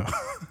audience? I don't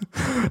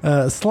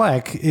know.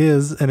 Slack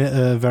is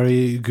a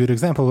very good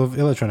example of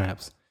Electron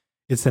apps.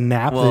 It's an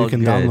app that you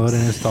can download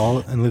and install,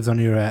 and lives on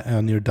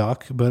your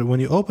dock. But when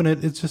you open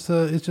it, it's just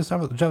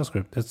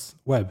JavaScript. It's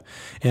web.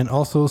 And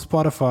also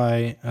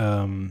Spotify,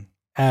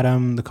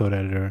 Atom, the code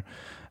editor.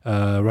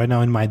 Right now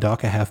in my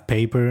dock, I have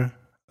Paper,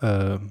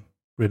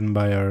 written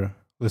by our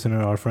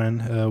listener, our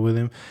friend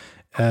William.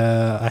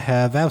 I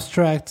have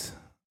Abstract.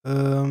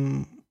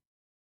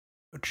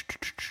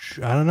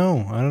 I don't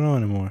know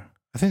anymore.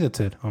 I think that's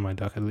it on my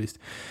dock, at least.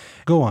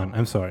 Go on.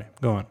 I'm sorry.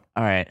 Go on.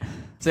 All right.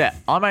 So yeah,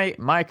 on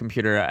my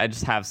computer, I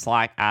just have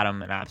Slack,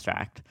 Atom, and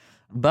Abstract.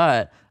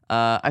 But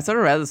I sort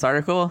of read this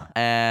article,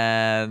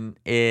 and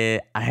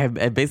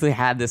I basically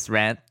had this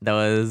rant that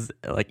was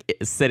like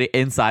sitting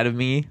inside of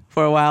me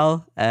for a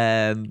while,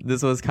 and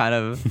this was kind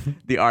of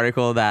the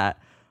article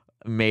that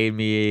made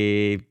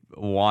me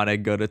want to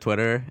go to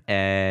Twitter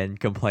and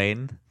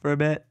complain for a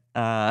bit.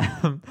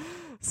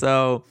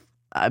 So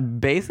I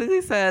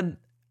basically said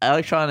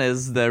Electron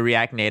is the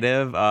React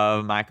Native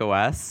of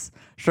macOS.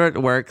 Sure, it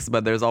works,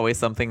 but there's always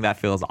something that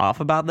feels off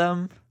about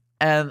them.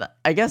 And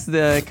I guess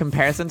the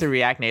comparison to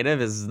React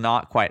Native is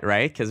not quite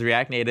right, because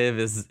React Native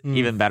is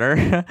even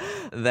better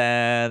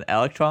than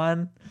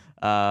Electron.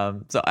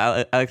 So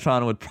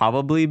Electron would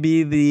probably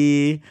be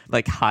the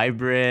like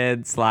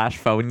hybrid /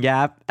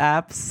 PhoneGap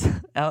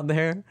apps out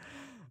there,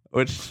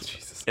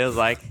 which is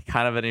like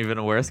kind of an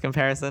even worse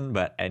comparison.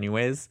 But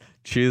anyways,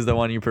 choose the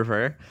one you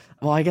prefer.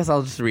 Well, I guess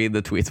I'll just read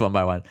the tweets one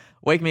by one.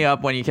 Wake me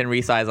up when you can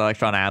resize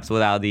Electron apps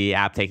without the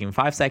app taking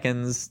 5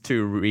 seconds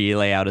to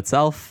relay out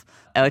itself.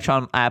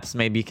 Electron apps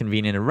may be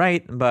convenient and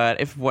right,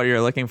 but if what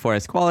you're looking for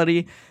is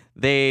quality,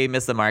 they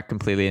miss the mark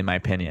completely, in my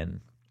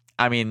opinion.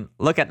 I mean,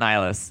 look at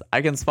Nihilus.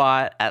 I can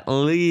spot at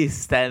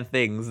least 10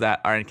 things that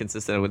aren't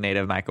consistent with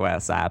native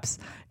macOS apps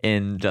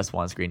in just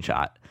one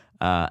screenshot.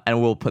 And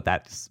we'll put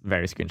that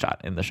very screenshot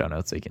in the show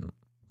notes so you can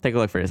take a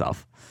look for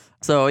yourself.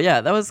 So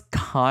yeah, that was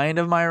kind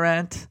of my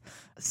rant.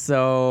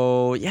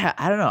 So yeah,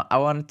 I don't know. I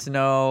wanted to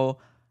know,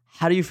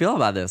 how do you feel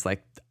about this?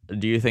 Like,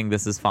 do you think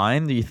this is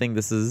fine? Do you think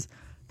this is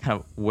kind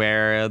of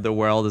where the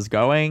world is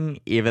going,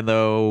 even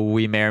though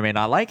we may or may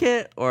not like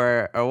it,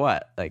 or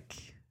what? Like,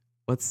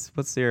 what's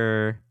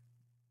your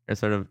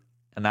sort of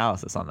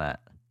analysis on that?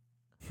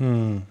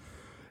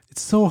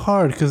 It's so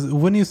hard because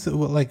when you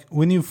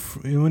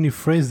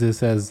phrase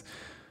this as,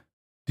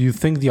 do you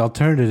think the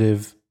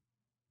alternative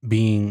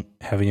being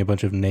having a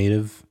bunch of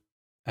native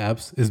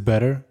apps is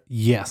better?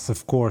 Yes,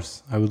 of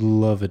course. I would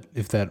love it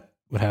if that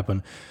would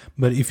happen.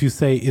 But if you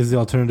say, is the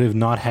alternative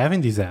not having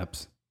these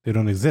apps? They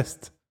don't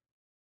exist.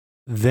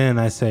 Then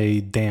I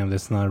say, damn,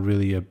 that's not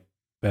really a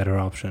better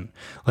option.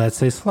 Let's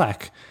say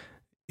Slack.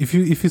 If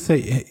you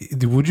say,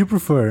 would you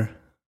prefer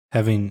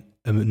having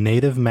a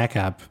native Mac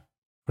app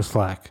for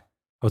Slack?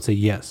 I would say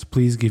yes,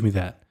 please give me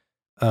that.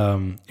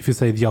 If you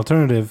say the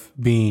alternative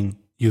being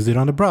use it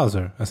on the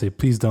browser, I say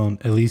please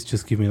don't. At least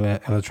just give me an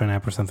Electron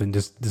app or something,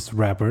 just this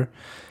wrapper.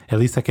 At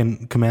least I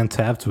can command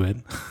tab to it.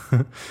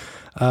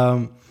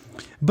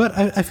 But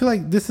I feel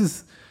like this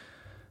is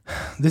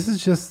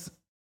just.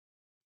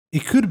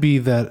 It could be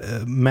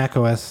that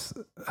macOS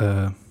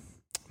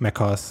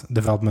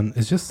development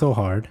is just so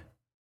hard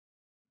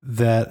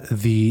that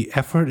the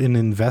effort and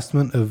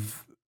investment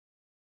of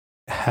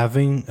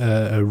having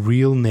a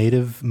real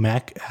native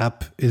Mac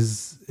app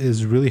is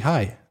really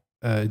high.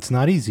 It's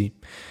not easy.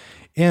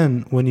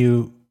 And when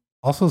you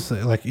also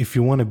say, like, if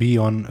you want to be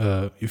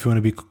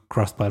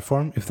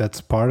cross-platform, if that's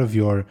part of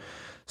your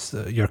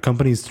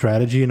company's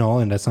strategy and all,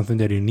 and that's something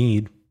that you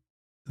need,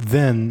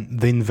 then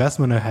the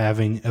investment of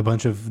having a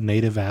bunch of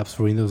native apps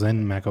for Windows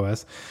and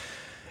macOS,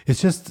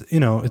 it's just,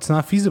 it's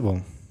not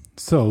feasible.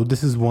 So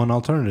this is one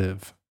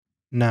alternative.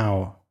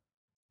 Now,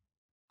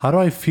 how do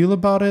I feel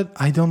about it?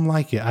 I don't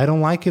like it. I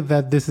don't like it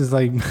that this is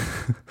like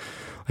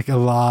like a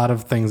lot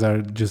of things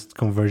are just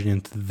converging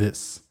into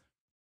this.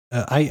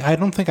 I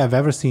don't think I've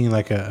ever seen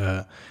like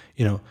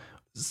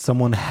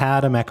someone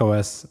had a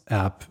macOS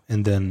app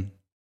and then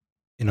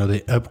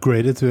they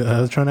upgraded to an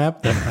Electron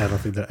app. I don't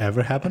think that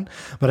ever happened.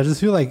 But I just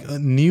feel like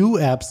new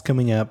apps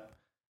coming up,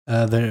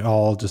 they're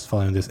all just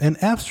following this. And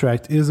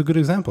Abstract is a good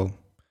example.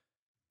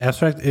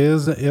 Abstract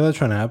is an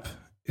Electron app.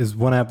 Is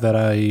one app that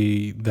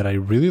I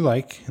really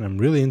like and I'm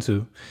really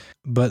into.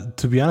 But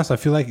to be honest, I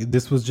feel like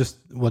this was just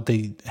what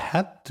they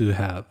had to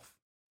have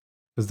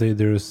because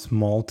they're a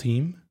small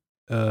team.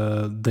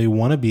 They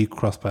want to be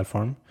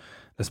cross-platform.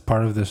 That's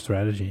part of their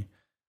strategy.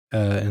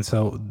 And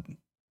so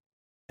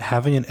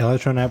having an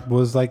Electron app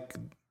was like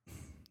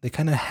they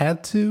kind of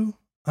had to.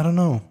 I don't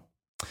know.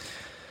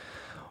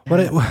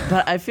 But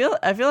I feel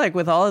like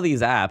with all of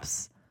these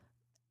apps,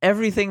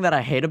 everything that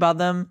I hate about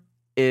them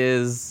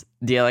is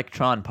the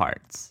Electron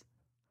parts.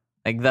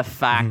 Like the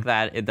fact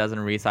that it doesn't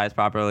resize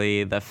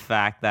properly, the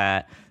fact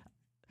that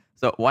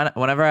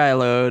whenever I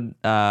load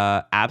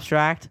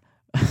Abstract,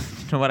 you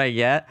know what I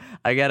get?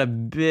 I get a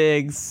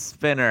big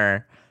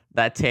spinner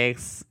that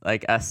takes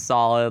like a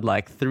solid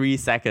 3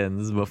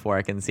 seconds before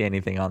I can see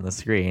anything on the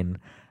screen.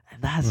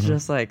 And that's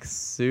just like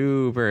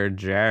super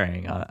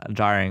jarring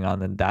on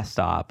the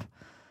desktop.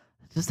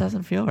 It just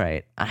doesn't feel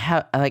right. I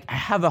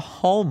have a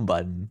home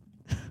button.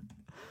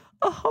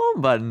 A home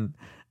button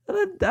and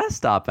a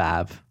desktop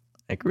app.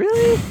 Like,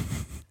 really?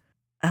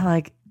 And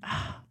like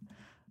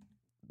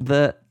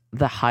the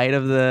height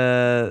of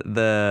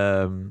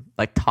the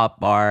like top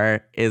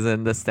bar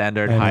isn't the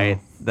standard height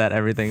that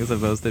everything is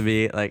supposed to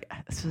be. Like,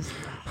 it's just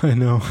I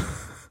know.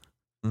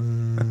 I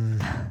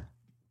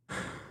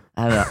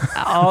don't know.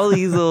 All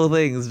these little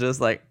things just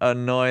like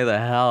annoy the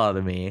hell out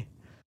of me.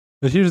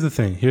 But here's the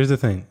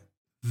thing.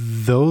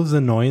 Those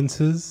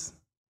annoyances,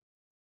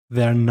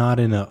 they're not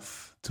enough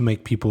to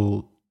make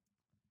people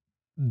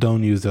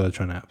don't use the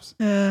Electron apps.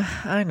 Yeah,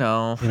 I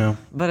know.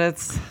 But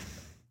it's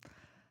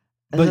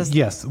just,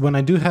 yes, when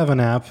I do have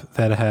an app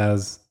that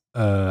has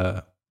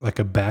like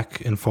a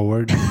back and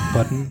forward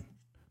button,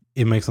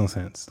 it makes no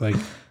sense. Like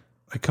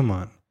come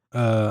on.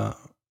 I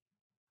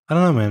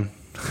don't know, man.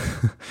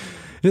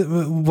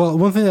 Well,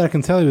 one thing that I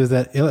can tell you is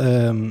that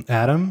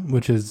Atom,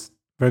 which is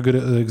a very good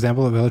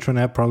example of Electron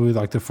app, probably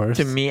like the first.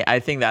 To me, I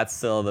think that's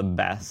still the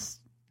best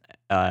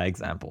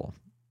example.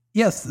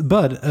 Yes,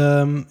 but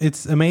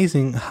it's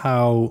amazing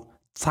how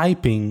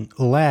typing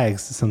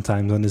lags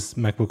sometimes on this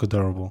MacBook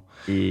Adorable.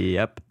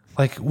 Yep.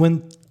 Like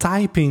when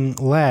typing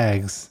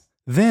lags,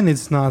 then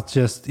it's not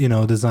just,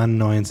 design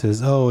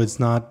annoyances. Oh,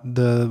 it's not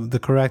the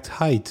correct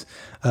height.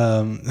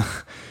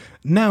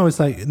 Now it's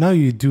like, now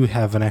you do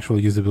have an actual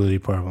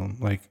usability problem.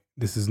 Like,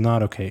 this is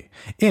not okay.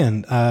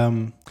 And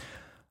I'm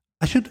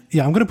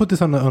going to put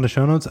this on the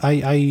show notes.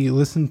 I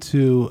listened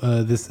to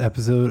this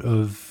episode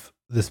of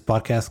this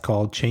podcast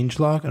called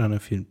Changelog. I don't know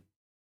if you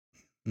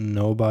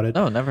know about it.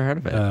 Oh, never heard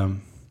of it.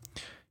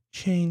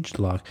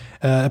 Changelog.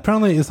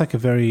 Apparently, it's like a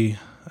very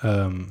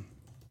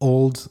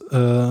old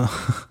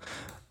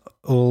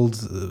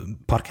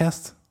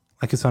podcast.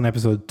 Like it's on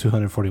episode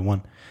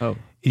 241. Oh.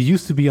 It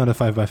used to be on the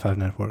 5x5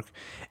 network.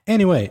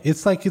 Anyway,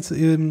 it's like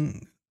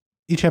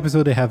each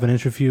episode they have an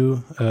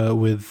interview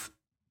with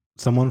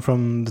someone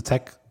from the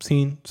tech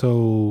scene.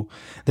 So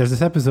there's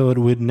this episode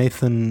with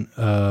Nathan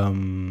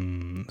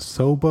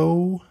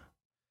Sobo,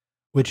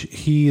 which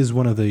he is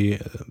one of the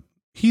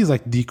he's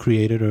like the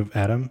creator of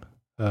Atom,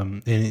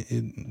 and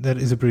that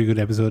is a pretty good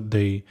episode.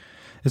 They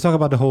talk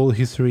about the whole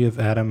history of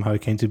Atom, how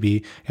it came to be.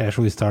 It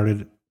actually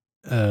started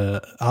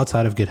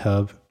outside of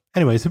GitHub.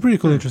 Anyway, it's a pretty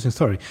cool, interesting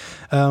story.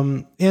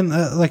 And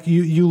like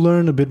you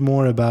learn a bit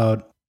more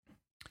about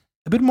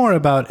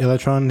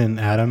Electron and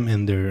Atom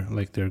and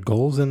their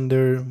goals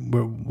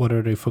and what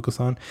are they focused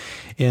on.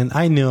 And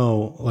I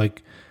know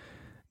like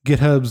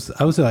GitHub's,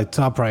 I would say like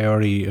top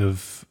priority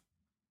of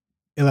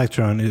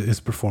Electron is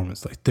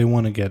performance. Like they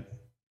want to get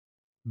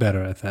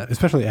better at that,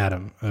 especially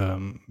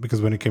Atom,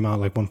 because when it came out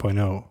like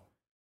 1.0,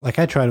 like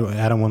I tried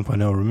Atom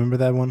 1.0. Remember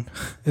that one?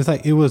 It's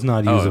like it was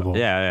not usable.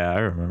 Yeah, I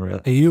remember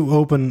it. You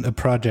open a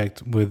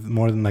project with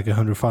more than like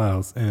 100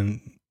 files and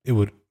it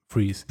would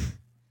freeze,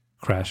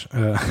 crash.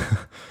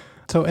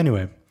 So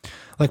anyway,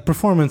 like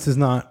performance is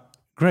not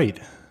great,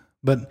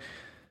 but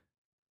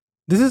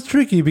this is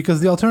tricky because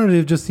the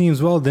alternative just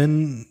seems, well,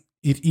 then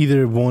it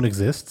either won't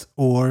exist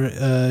or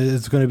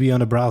it's going to be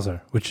on a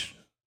browser, which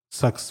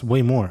sucks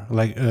way more.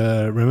 Like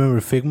remember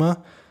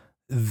Figma?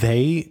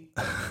 They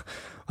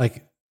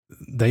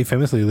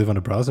famously live on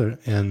a browser,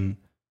 and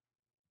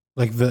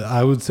like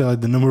I would say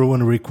like the number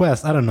one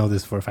request, I don't know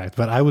this for a fact,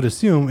 but I would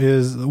assume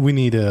is we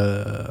need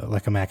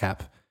a Mac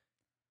app.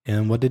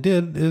 And what they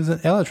did is an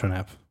Electron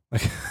app.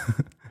 Like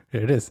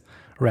here it is,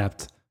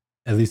 wrapped.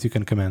 At least you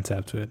can command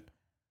tab to it.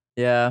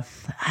 Yeah,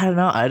 I don't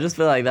know. I just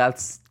feel like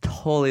that's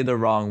totally the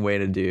wrong way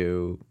to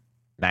do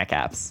Mac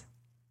apps.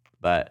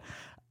 But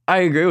I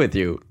agree with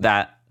you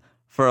that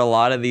for a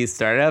lot of these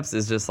startups,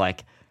 it's just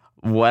like,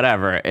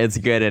 whatever, it's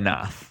good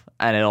enough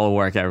and it'll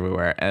work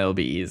everywhere and it'll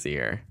be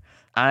easier.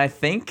 And I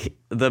think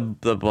the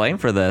blame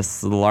for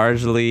this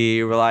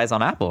largely relies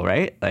on Apple,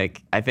 right?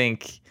 Like, I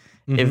think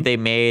if they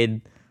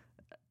made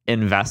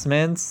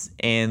investments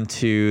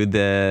into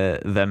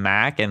the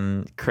Mac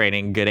and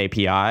creating good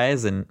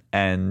APIs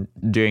and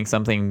doing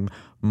something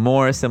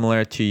more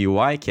similar to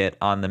UIKit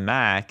on the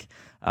Mac,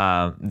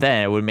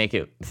 then it would make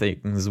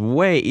things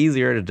way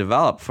easier to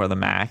develop for the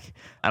Mac.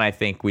 And I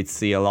think we'd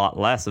see a lot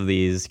less of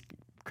these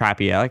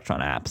crappy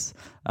Electron apps.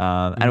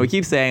 And we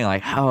keep saying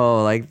like,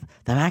 oh, like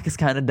the Mac is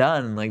kind of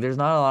done. Like there's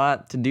not a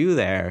lot to do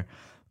there.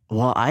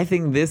 Well, I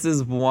think this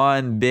is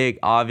one big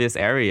obvious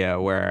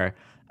area where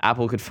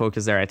Apple could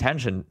focus their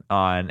attention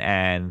on,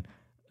 and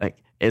like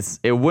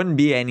it wouldn't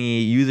be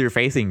any user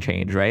facing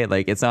change, right?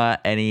 Like it's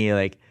not any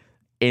like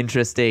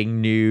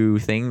interesting new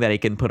thing that it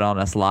can put on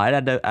a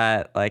slide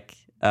at like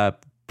a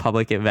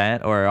public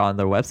event or on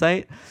their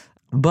website,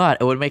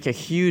 but it would make a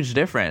huge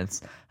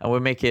difference and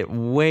would make it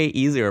way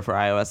easier for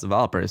iOS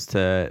developers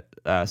to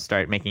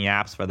start making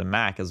apps for the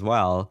Mac as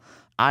well.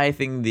 I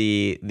think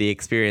the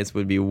experience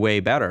would be way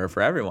better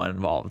for everyone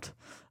involved.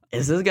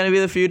 Is this going to be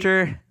the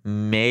future?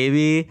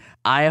 Maybe.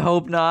 I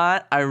hope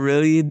not. I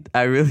really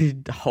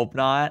hope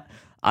not.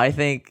 I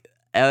think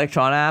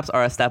Electron apps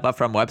are a step up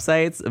from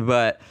websites,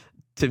 but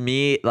to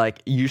me,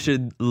 like you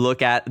should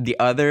look at the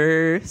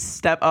other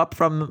step up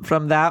from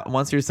that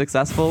once you're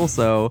successful.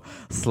 So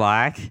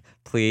Slack,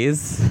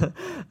 please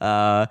take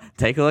a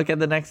look at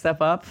the next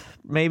step up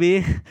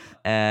maybe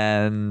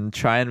and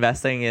try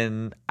investing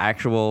in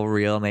actual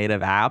real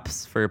native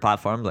apps for your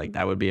platform. Like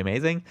that would be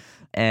amazing.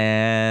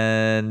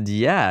 And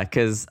yeah,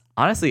 because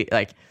honestly,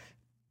 like,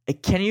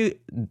 can you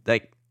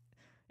like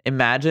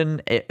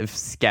imagine if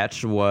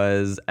Sketch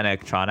was an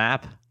Electron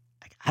app?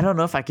 Like, I don't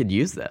know if I could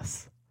use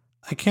this.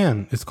 I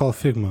can. It's called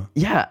Figma.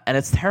 Yeah, and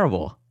it's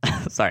terrible.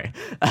 Sorry.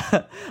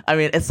 I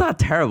mean, it's not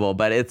terrible,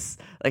 but it's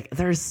like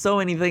there's so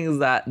many things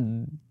that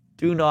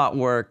do not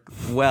work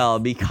well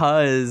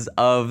because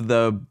of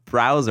the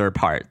browser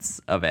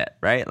parts of it,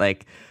 right?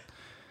 Like,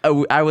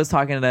 I was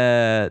talking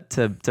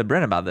to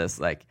Brent about this,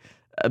 like.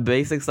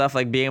 Basic stuff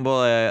like being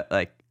able to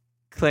like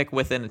click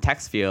within a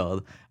text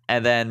field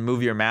and then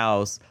move your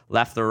mouse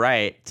left or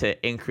right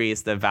to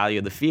increase the value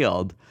of the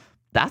field.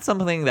 That's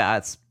something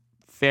that's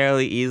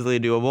fairly easily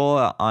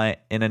doable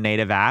in a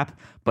native app,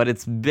 but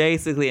it's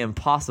basically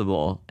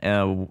impossible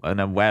in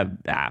a web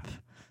app.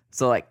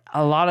 So like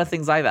a lot of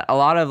things like that, a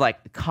lot of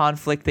like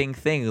conflicting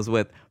things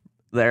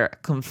they're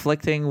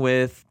conflicting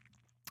with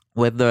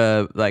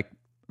the like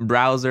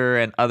browser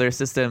and other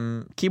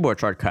system keyboard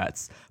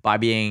shortcuts by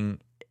being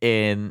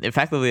in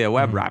effectively a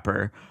web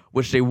wrapper,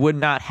 which they would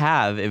not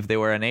have if they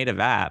were a native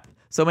app.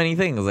 So many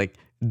things like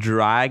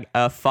drag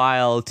a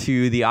file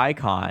to the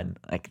icon.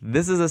 Like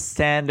this is a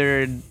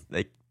standard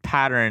like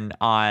pattern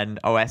on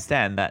OS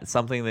X. That's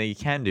something that you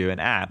can do in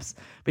apps,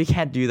 but you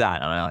can't do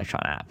that on an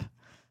Electron app.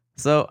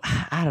 So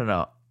I don't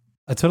know.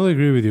 I totally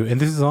agree with you. And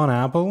this is on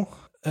Apple.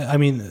 I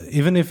mean,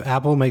 even if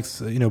Apple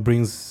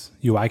brings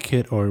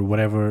UIKit or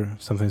whatever,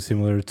 something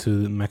similar to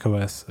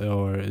macOS,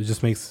 or it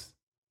just makes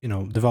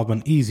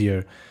development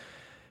easier,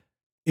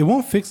 it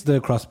won't fix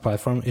the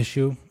cross-platform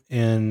issue.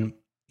 And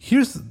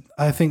here's,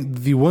 I think,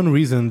 the one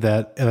reason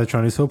that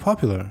Electron is so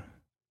popular.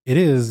 It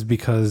is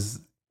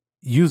because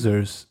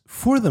users,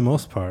 for the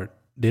most part,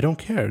 they don't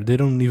care. They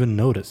don't even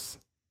notice.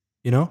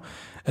 You know,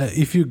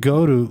 if you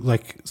go to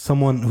like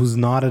someone who's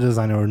not a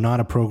designer or not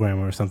a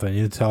programmer or something,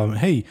 you tell them,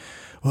 hey,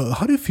 well,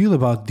 how do you feel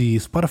about the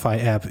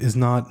Spotify app is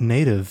not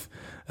native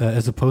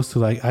as opposed to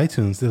like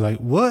iTunes? They're like,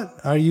 what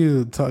are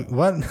you talking?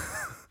 What?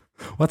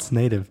 What's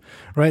native?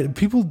 Right?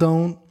 People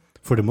don't,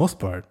 for the most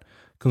part,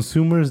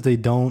 consumers, they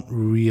don't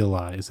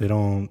realize, they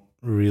don't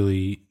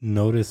really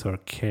notice or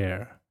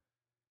care.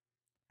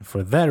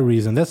 For that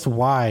reason, that's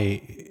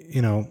why,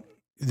 you know,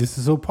 this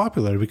is so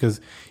popular, because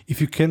if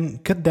you can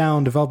cut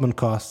down development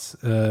costs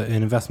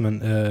and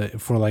investment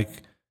for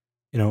like,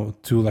 you know,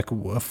 to like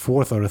a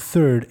fourth or a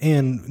third,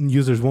 and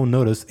users won't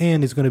notice,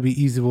 and it's going to be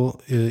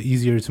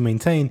easier to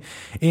maintain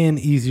and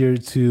easier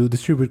to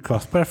distribute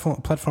cross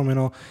platform and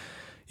all,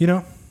 you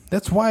know,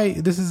 that's why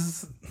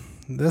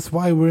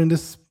we're in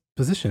this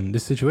position,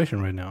 this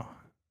situation right now.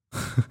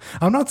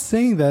 I'm not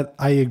saying that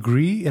I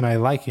agree and I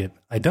like it.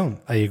 I don't.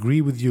 I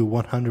agree with you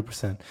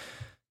 100%.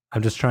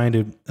 I'm just trying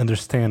to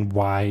understand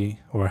why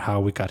or how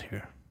we got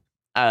here.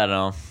 I don't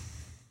know.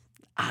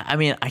 I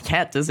mean, I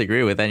can't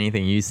disagree with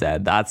anything you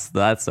said. That's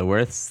the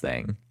worst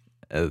thing.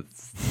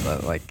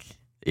 It's like,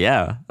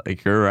 yeah,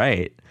 like you're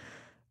right.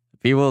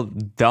 People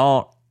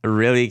don't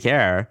really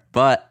care,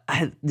 but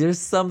there's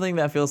something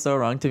that feels so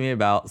wrong to me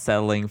about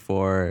settling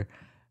for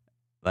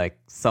like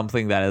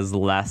something that is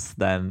less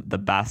than the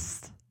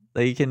best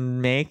that you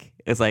can make.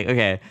 It's like,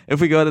 okay, if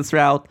we go this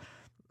route,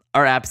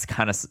 our app's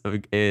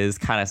is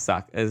gonna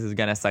suck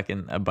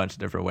in a bunch of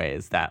different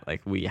ways that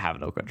like we have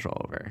no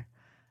control over,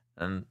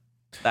 and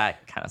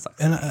that kind of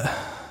sucks. And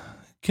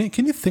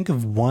can you think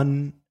of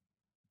one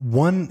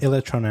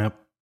Electron app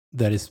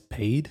that is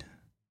paid?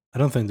 I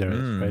don't think there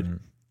is, right?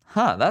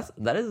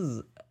 That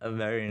is a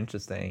very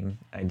interesting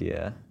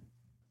idea.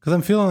 Because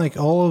I'm feeling like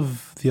all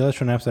of the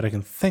Electron apps that I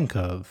can think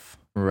of,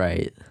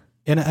 right?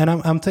 And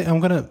I'm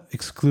gonna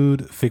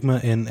exclude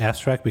Figma and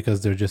Abstract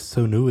because they're just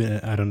so new,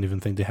 and I don't even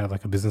think they have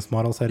like a business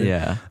model set in.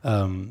 Yeah.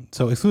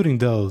 So excluding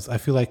those, I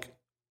feel like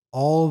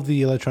all of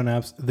the Electron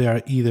apps, they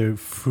are either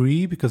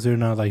free because they're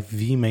not like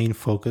the main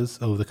focus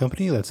of the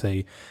company, let's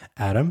say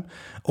Atom,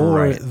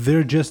 or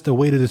they're just a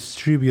way to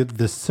distribute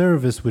the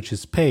service which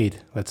is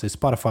paid, let's say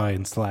Spotify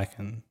and Slack.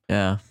 And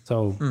yeah.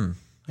 So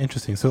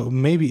interesting. So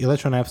maybe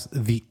Electron apps,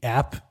 the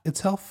app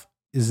itself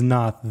is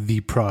not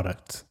the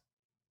product.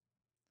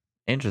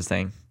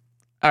 Interesting.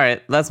 All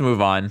right, let's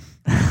move on.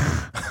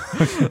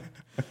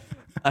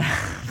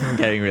 I'm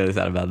getting really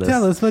sad about this.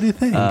 Tell us, what do you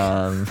think?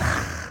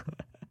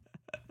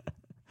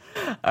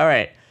 All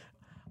right.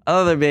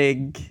 Another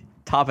big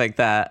topic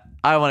that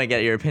I want to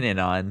get your opinion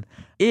on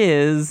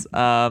is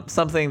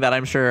something that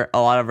I'm sure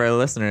a lot of our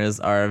listeners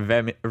are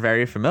very,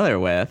 very familiar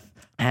with.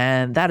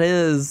 And that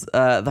is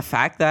the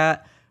fact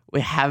that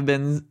we have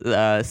been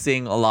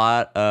seeing a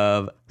lot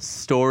of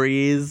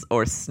stories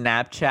or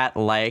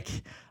Snapchat-like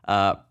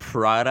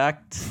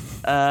product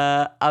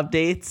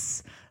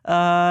updates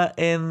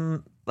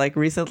in like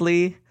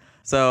recently.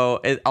 So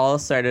it all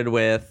started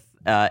with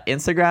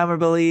Instagram, I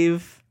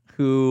believe,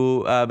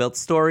 who built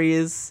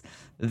stories.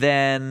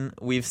 Then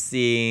we've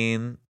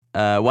seen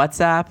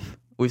WhatsApp.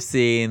 We've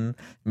seen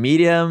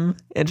Medium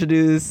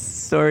introduce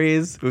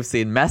stories. We've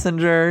seen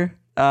Messenger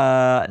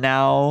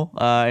now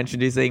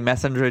introducing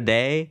Messenger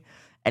Day,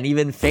 and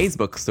even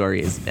Facebook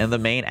stories in the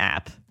main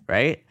app,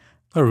 right?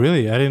 Oh,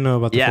 really? I didn't know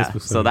about the Facebook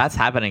stories. So that's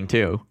happening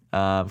too.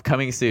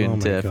 Coming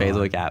soon to a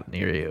Facebook app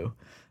near you.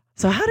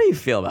 So how do you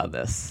feel about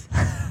this?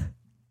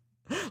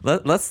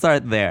 Let's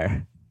start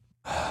there.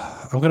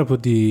 I'm going to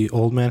put the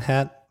old man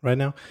hat right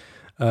now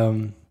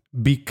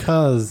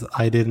because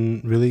I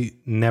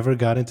never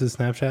got into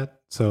Snapchat.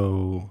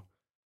 So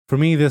for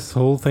me, this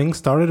whole thing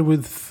started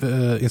with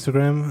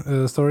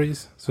Instagram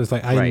stories. So it's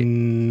like I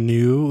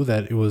knew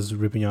that it was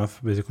ripping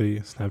off basically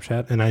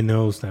Snapchat. And I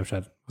know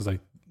Snapchat was like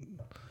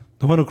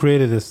the one who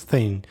created this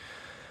thing.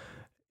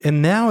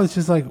 And now it's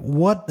just like,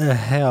 what the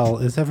hell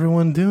is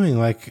everyone doing?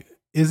 Like,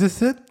 is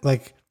this it?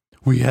 Like,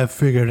 we have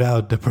figured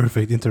out the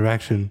perfect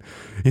interaction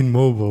in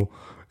mobile.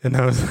 And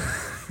I was,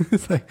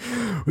 it's like,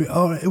 we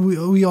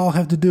all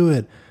have to do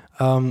it.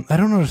 I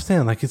don't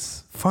understand. Like,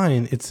 it's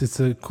fine. It's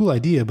a cool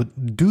idea,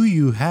 but do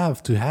you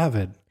have to have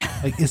it?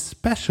 Like,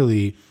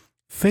 especially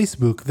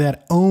Facebook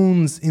that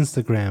owns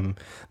Instagram,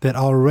 that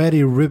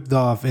already ripped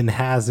off and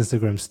has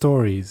Instagram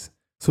stories.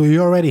 So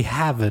you already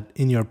have it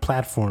in your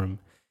platform.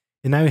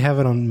 And now you have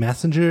it on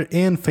Messenger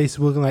and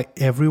Facebook and like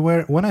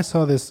everywhere. When I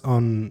saw this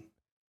on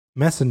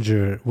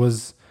Messenger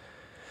was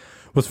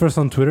first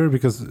on Twitter,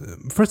 because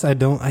first I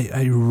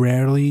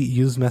rarely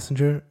use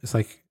Messenger. It's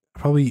like I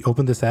probably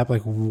open this app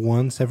like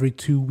once every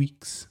 2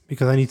 weeks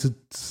because I need to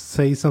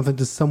say something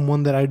to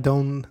someone that I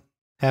don't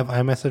have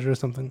iMessage or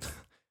something.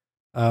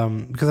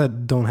 Because I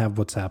don't have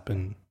WhatsApp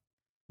and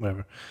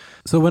whatever.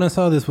 So when I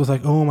saw this, was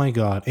like, oh my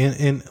God.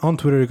 And on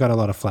Twitter, it got a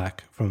lot of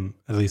flack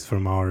at least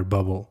from our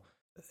bubble.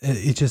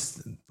 It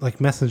just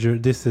like Messenger,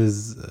 this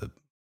is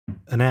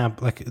an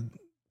app, like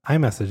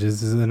iMessage,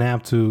 this is an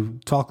app to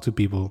talk to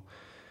people.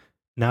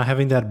 Now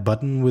having that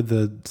button with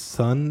the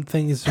sun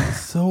thing is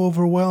just so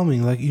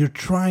overwhelming. Like you're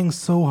trying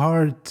so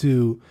hard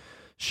to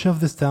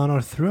shove this down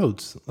our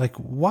throats. Like,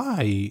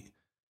 why?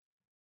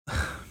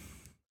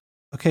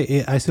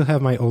 Okay, I still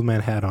have my old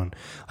man hat on.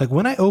 Like,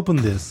 when I open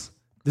this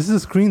is a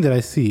screen that I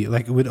see,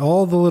 like, with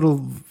all the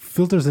little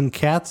filters and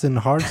cats and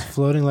hearts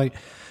floating. Like,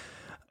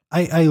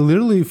 I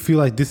literally feel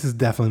like this is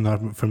definitely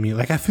not for me.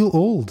 Like, I feel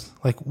old.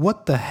 Like,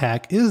 what the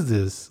heck is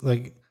this?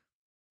 Like,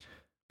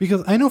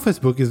 because I know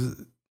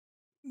Facebook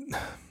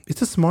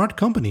it's a smart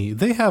company.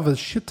 They have a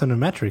shit ton of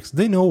metrics.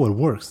 They know what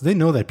works. They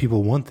know that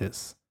people want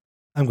this.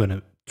 I'm going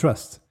to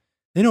trust.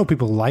 They know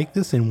people like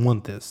this and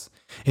want this.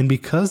 And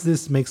because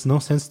this makes no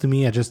sense to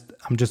me, I'm just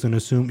going to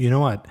assume, you know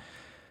what?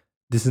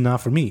 This is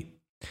not for me.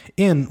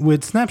 And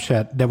with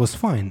Snapchat, that was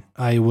fine.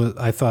 I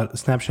thought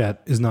Snapchat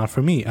is not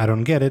for me. I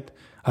don't get it.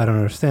 I don't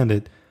understand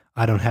it.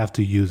 I don't have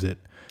to use it.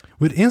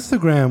 With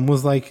Instagram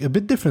was like a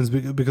bit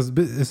different because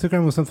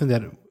Instagram was something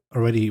that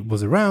already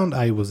was around.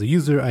 I was a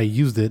user. I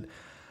used it.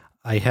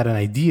 I had an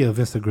idea of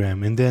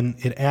Instagram, and then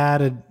it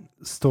added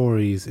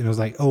stories, and it was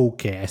like,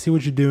 okay, I see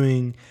what you're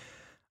doing.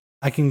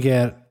 I can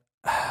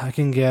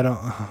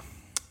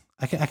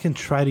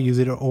try to use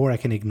it, or I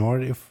can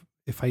ignore it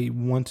if I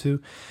want to.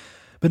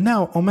 But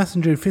now on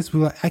Messenger and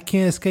Facebook, I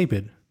can't escape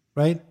it,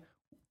 right?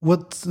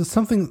 What's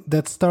something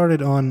that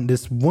started on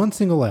this one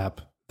single app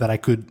that I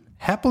could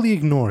happily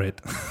ignore it.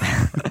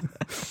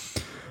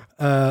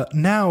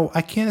 Now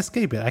I can't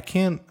escape it. I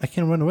can't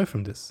run away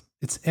from this.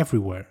 It's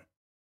everywhere,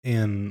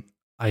 and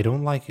I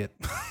don't like it.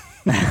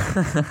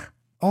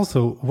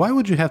 Also, why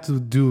would you have to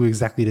do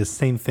exactly the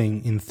same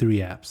thing in 3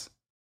 apps?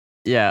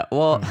 Yeah,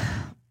 well,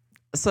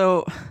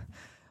 so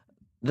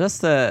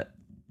just to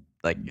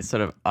like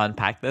sort of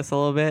unpack this a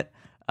little bit,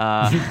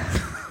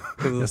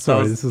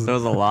 sorry, there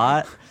was a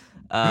lot.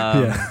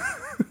 Yeah.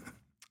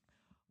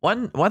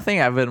 One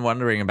thing I've been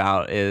wondering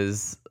about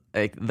is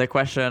like the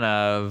question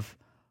of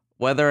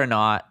whether or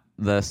not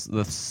the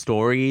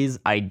stories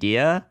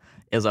idea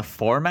is a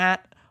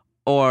format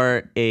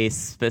or a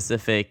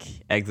specific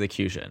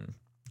execution.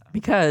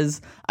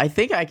 Because I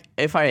think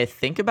if I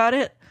think about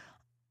it,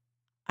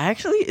 I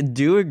actually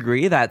do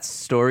agree that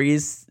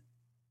stories,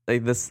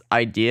 like this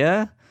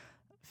idea,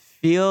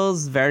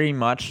 feels very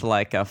much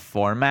like a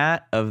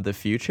format of the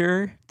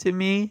future to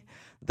me.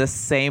 The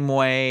same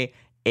way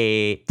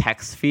a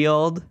text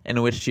field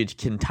in which you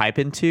can type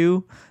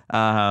into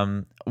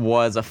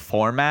was a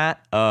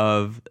format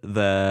of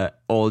the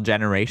old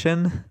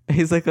generation,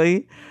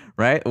 basically,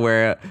 right?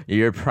 Where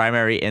your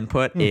primary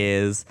input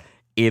is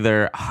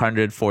either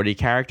 140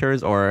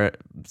 characters or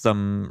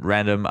some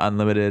random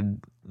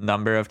unlimited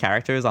number of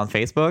characters on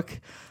Facebook.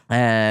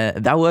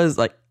 And that was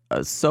like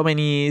so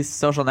many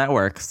social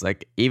networks,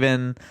 like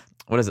even,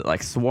 what is it,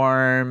 like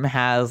Swarm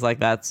has like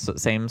that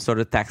same sort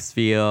of text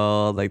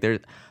field. Like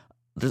there's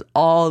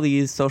all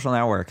these social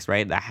networks,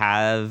 right, that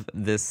have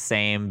this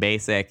same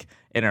basic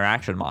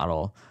interaction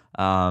model.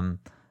 And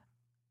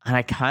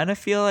I kind of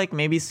feel like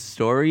maybe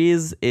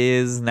stories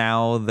is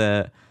now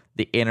the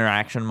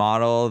interaction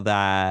model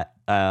that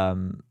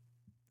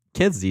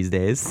kids these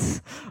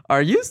days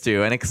are used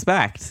to and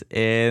expect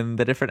in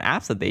the different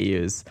apps that they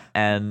use.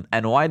 And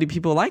why do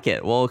people like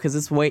it? Well, because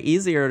it's way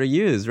easier to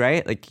use,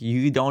 right? Like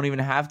you don't even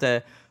have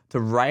to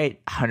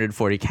write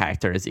 140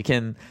 characters. You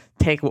can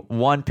take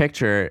one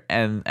picture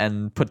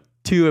and put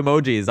 2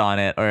 emojis on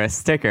it or a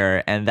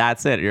sticker, and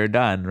that's it. You're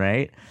done,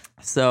 right?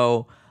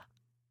 So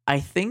I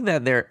think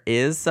that there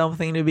is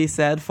something to be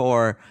said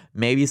for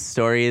maybe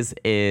stories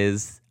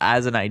is,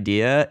 as an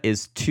idea,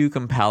 is too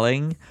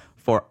compelling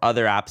for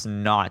other apps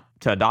not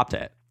to adopt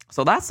it.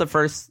 So that's the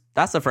first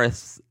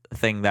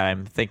thing that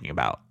I'm thinking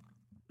about.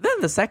 Then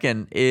the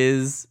second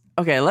is,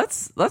 okay,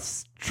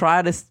 let's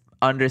try to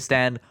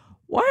understand,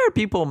 why are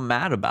people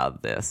mad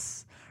about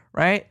this,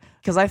 right?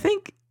 Because I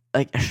think,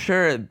 like,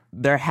 sure,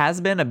 there has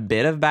been a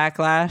bit of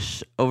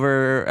backlash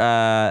over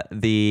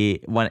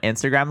when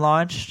Instagram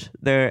launched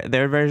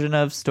their version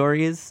of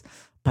stories,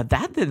 but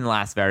that didn't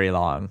last very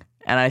long.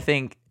 And I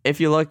think if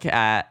you look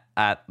at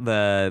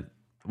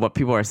what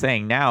people are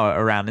saying now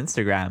around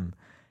Instagram,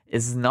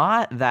 is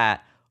not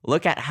that,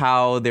 look at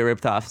how they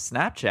ripped off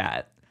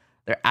Snapchat.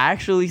 They're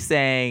actually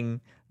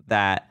saying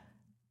that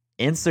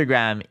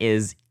Instagram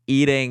is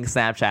eating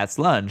Snapchat's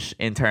lunch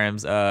in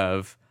terms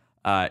of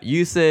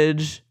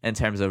usage, in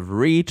terms of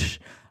reach,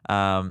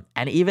 and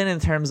even in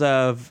terms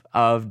of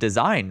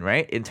design,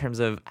 right? In terms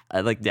of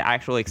like the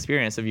actual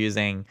experience of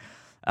using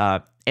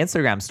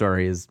Instagram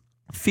stories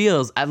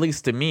feels, at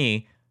least to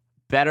me,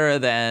 better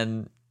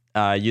than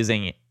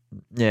using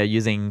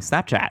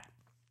Snapchat.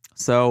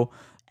 So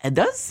it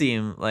does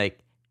seem like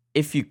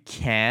if you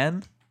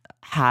can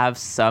have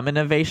some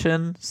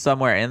innovation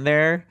somewhere in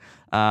there,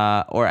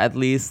 or at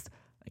least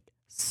like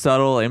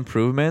subtle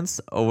improvements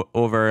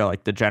over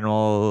like the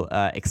general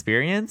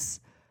experience,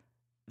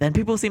 then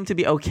people seem to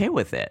be okay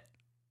with it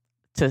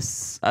to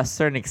a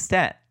certain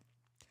extent.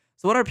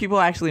 So what are people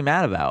actually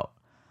mad about?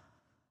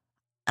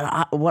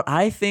 And what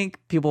I think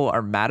people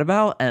are mad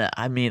about, and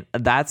I mean,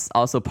 that's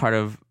also part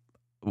of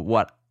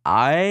what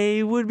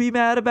I would be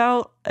mad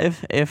about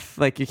if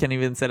like you can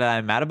even say that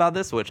I'm mad about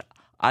this, which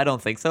I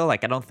don't think so.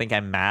 Like, I don't think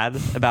I'm mad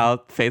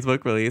about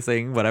Facebook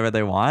releasing whatever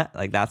they want.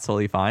 Like, that's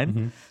totally fine.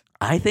 Mm-hmm.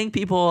 I think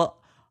people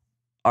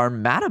are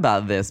mad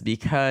about this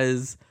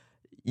because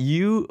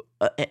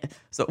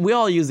so we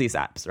all use these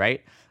apps,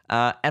 right?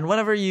 And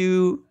whenever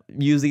you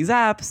use these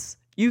apps,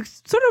 you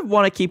sort of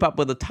want to keep up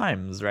with the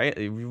times, right?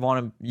 You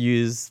want to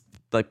use,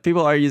 like,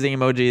 people are using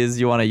emojis,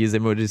 you want to use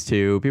emojis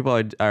too.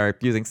 People are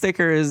using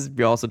stickers,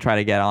 you also try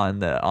to get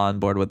on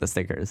board with the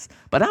stickers.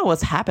 But now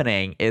what's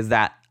happening is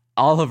that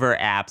all of our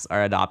apps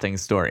are adopting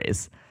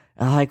stories.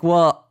 And I'm like,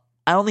 well,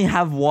 I only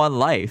have one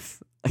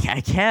life. Like,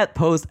 I can't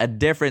post a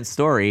different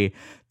story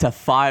to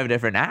 5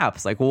 different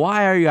apps. Like,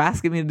 why are you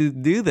asking me to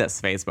do this,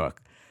 Facebook?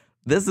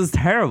 This is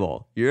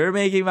terrible. You're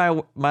making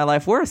my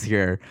life worse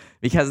here,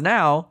 because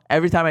now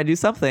every time I do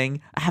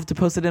something, I have to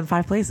post it in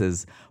 5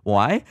 places.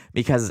 Why?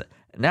 Because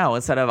now,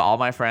 instead of all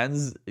my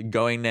friends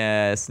going to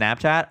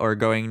Snapchat or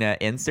going to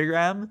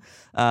Instagram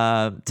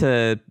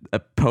to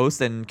post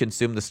and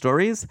consume the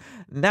stories,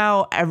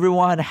 now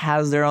everyone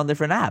has their own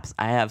different apps.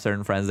 I have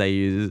certain friends that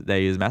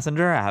use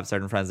Messenger. I have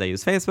certain friends that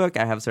use Facebook.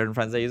 I have certain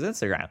friends that use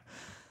Instagram.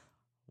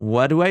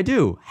 What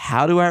do?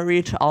 How do I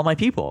reach all my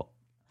people?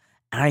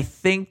 And I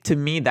think, to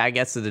me, that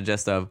gets to the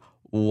gist of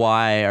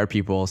why are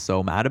people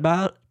so mad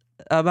about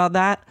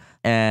that.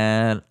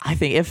 And I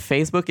think if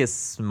Facebook is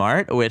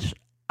smart, which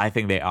I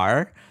think they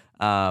are,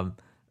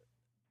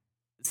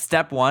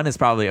 step one is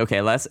probably,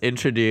 okay, let's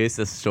introduce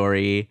a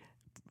story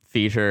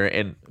feature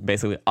in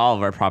basically all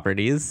of our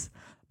properties.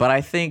 But I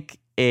think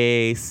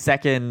a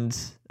second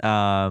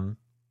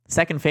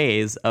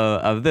phase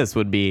of this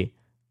would be,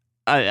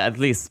 at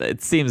least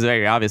it seems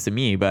very obvious to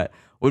me, but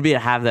would be to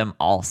have them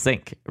all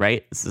sync,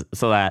 right?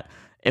 So that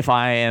if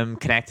I am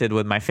connected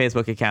with my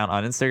Facebook account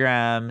on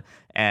Instagram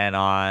and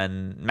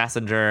on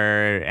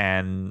Messenger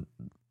and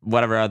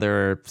whatever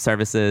other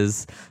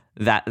services,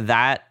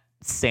 that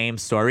same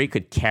story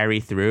could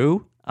carry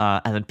through,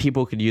 and then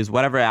people could use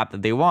whatever app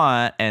that they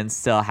want and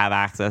still have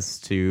access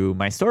to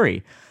my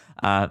story.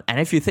 And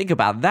if you think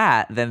about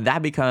that, then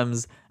that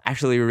becomes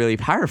actually really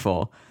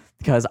powerful,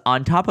 because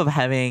on top of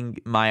having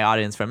my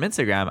audience from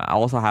Instagram, I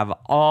also have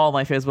all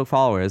my Facebook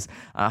followers.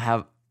 I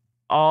have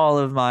all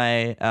of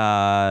my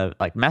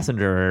like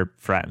Messenger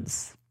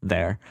friends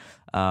there.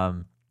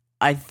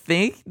 I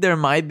think there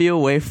might be a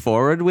way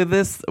forward with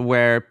this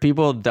where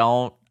people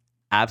don't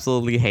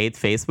absolutely hate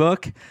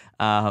Facebook,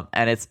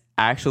 and it's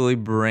actually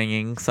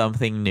bringing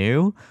something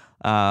new.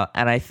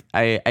 And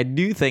I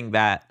do think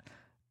that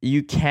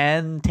you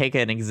can take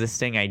an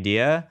existing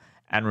idea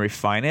and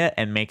refine it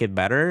and make it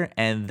better,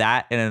 and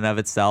that in and of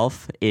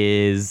itself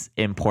is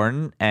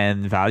important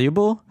and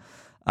valuable.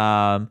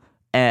 And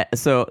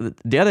so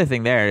the other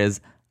thing there is,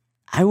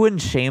 I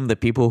wouldn't shame the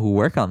people who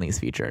work on these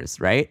features,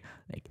 right?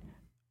 Like,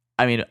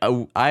 I mean,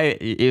 I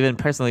even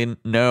personally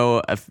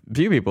know a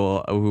few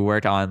people who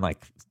worked on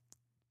like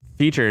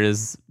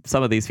features,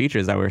 some of these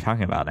features that we're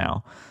talking about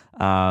now.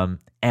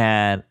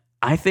 And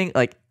I think,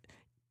 like,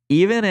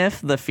 even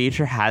if the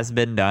feature has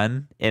been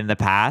done in the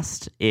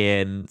past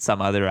in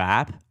some other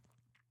app,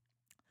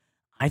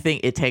 I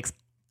think it takes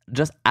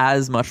just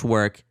as much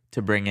work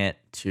to bring it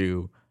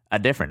to a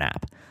different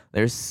app.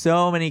 There's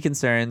so many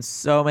concerns,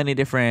 so many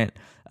different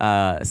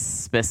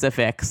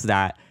specifics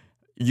that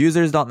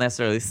users don't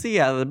necessarily see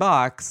out of the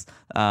box,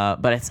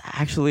 but it's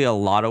actually a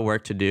lot of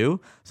work to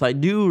do. So I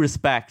do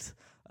respect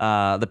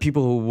the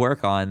people who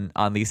work on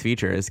these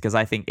features, because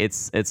I think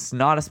it's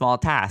not a small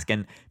task.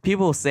 And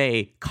people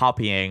say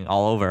copying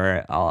all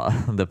over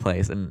the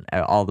place and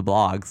all the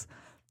blogs,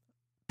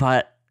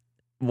 but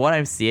what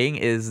I'm seeing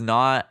is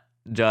not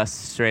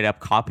just straight up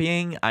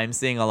copying. I'm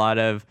seeing a lot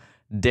of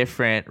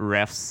different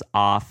riffs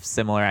off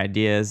similar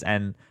ideas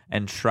and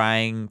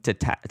trying to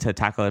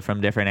tackle it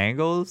from different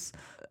angles.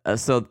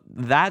 So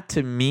that,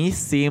 to me,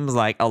 seems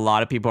like a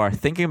lot of people are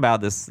thinking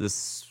about this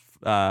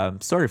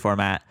story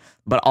format,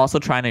 but also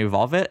trying to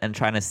evolve it and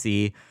trying to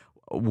see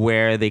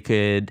where they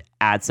could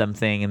add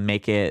something and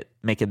make it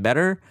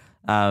better.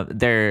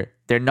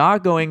 They're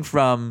not going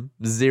from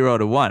 0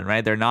 to 1,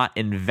 right? They're not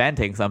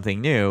inventing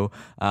something new,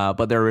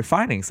 but they're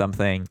refining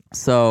something.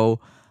 So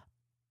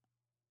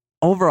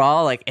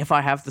overall, like, if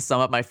I have to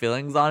sum up my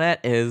feelings on it,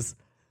 is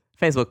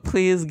Facebook,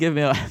 please give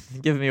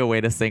me a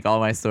way to sync all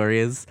my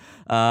stories,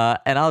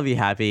 and I'll be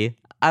happy.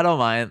 I don't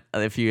mind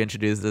if you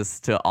introduce this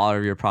to all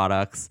of your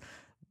products.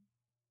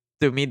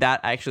 To me, that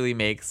actually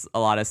makes a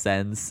lot of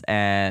sense,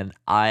 and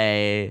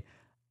I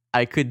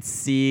could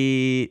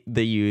see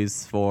the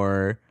use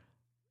for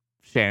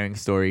sharing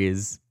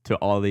stories to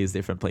all these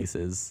different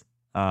places,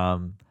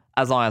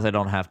 as long as I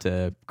don't have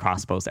to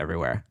cross post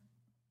everywhere.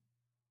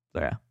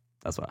 So yeah,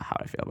 that's how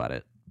I feel about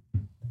it.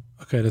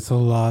 Okay, that's a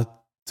lot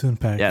to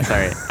unpack. Yeah,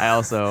 sorry. I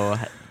also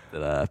had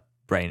the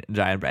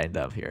giant brain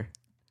dump here.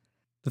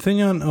 The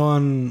thing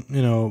on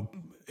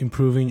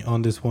improving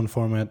on this one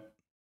format,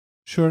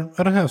 sure,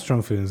 I don't have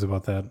strong feelings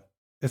about that.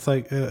 It's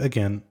like,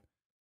 again,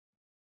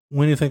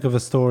 when you think of a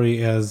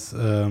story as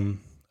a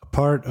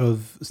part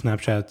of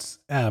Snapchat's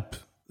app,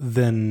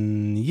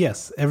 then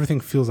yes, everything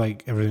feels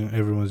like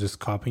everyone's just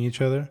copying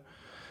each other.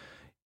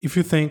 if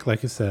you think,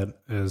 like you said,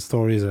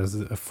 stories as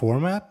a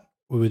format,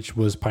 which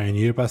was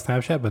pioneered by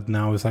Snapchat, but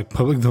now it's like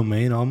public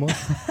domain almost.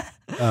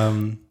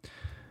 Once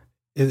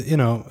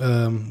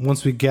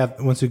you get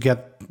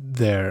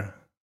there,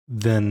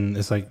 then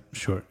it's like,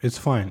 sure, it's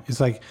fine. It's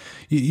like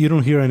you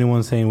don't hear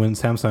anyone saying when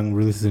Samsung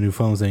releases a new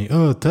phone saying,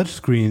 "Oh,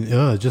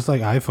 touchscreen, just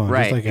like iPhone,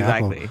 Right, just like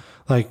exactly. Apple."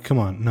 Like, come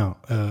on, no,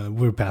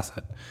 we're past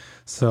that.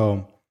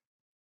 So,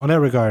 on that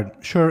regard,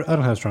 sure, I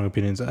don't have strong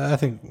opinions. I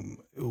think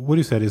what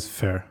you said is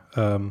fair.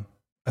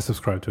 I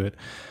subscribe to it.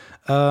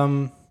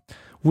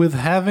 With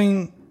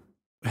having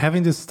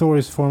this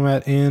stories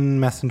format in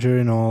Messenger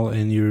and all,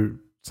 and you're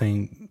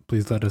saying,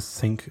 please let us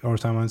sync our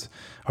timelines,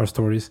 our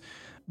stories.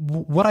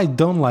 What I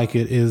don't like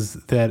it is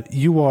that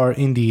you are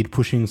indeed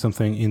pushing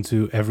something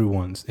into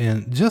everyone's.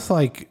 And just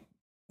like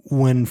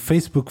when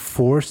Facebook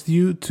forced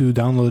you to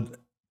download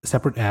a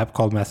separate app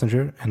called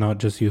Messenger and not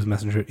just use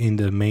Messenger in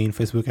the main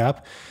Facebook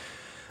app,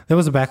 there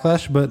was a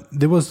backlash, but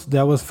that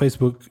was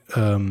Facebook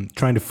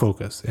trying to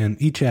focus, and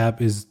each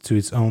app is to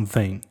its own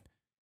thing.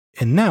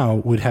 And now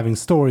with having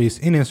stories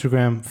in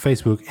Instagram,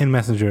 Facebook, and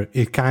Messenger,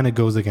 it kind of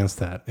goes against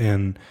that.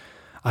 And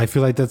I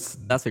feel like that's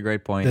a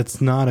great point. That's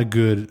not a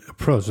good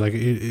approach. Like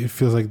it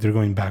feels like they're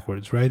going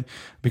backwards, right?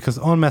 Because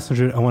on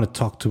Messenger, I want to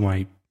talk to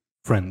my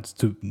friends,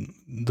 to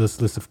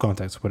this list of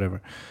contacts,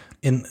 whatever.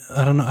 And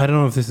I don't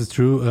know if this is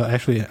true.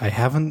 Actually, I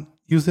haven't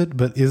used it,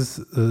 but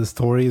is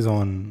stories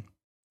on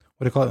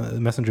what do you call it,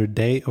 Messenger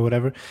Day or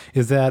whatever?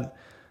 Is that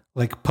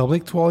like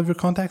public to all of your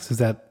contacts? Is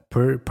that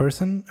per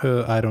person?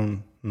 I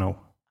don't know.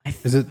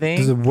 Does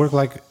it work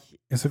like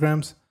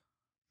Instagram's?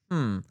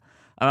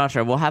 I'm not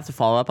sure. We'll have to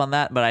follow up on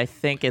that, but I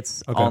think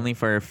it's only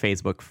for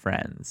Facebook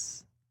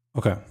friends.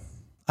 Okay.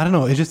 I don't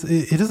know. It just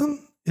it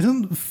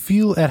doesn't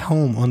feel at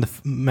home on the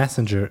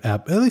Messenger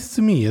app. At least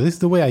to me. At least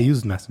the way I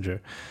use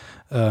Messenger.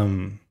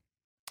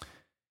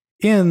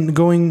 And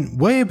going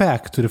way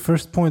back to the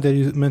first point that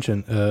you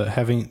mentioned,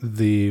 having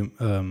the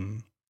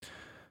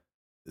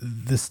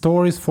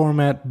stories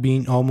format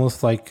being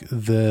almost like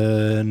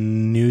the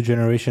new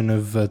generation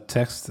of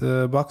text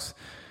box.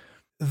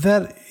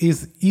 That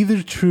is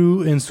either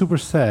true and super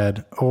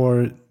sad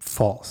or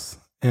false.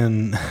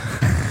 And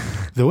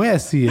the way I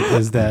see it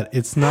is that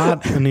it's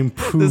not an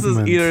improvement. This is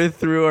either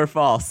true or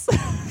false.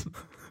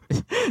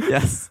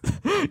 Yes.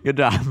 Good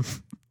job.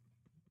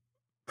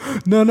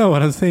 No,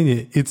 what I'm saying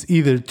is it's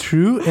either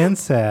true and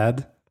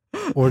sad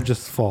or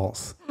just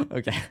false.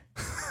 Okay.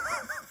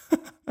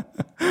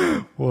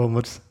 Well,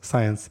 much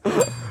science.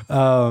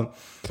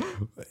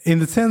 In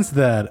the sense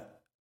that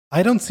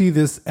I don't see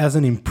this as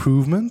an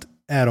improvement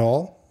at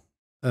all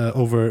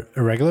over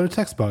a regular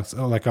text box,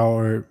 like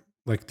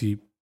the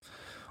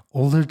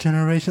older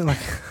generation. Like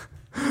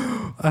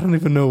I don't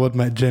even know what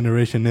my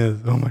generation is.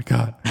 Oh my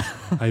god,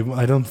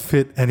 I don't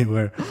fit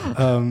anywhere.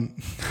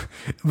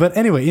 But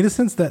anyway, in the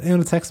sense that in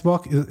a text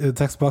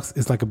box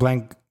is like a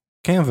blank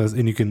canvas,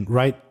 and you can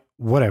write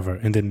whatever,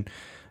 and then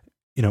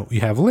you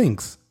have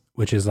links,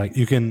 which is like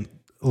you can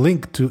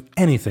link to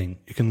anything.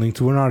 You can link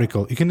to an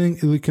article. You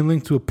can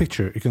link to a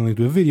picture. You can link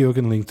to a video. You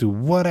can link to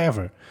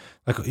whatever.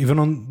 Like even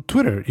on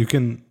Twitter, you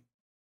can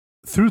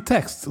through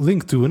text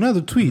link to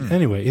another tweet.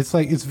 Anyway, it's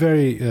like it's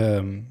very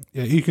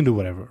you can do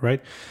whatever,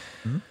 right?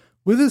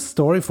 With this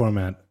story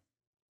format,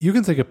 you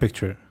can take a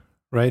picture,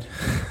 right?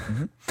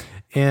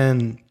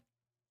 And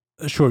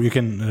sure, you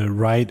can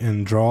write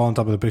and draw on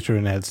top of the picture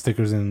and add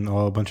stickers and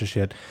all a bunch of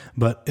shit.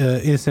 But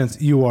in a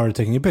sense, you are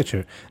taking a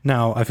picture.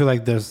 Now, I feel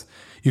like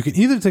you can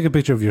either take a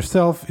picture of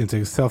yourself and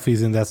take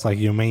selfies, and that's like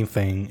your main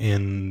thing.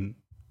 And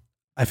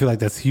I feel like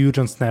that's huge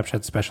on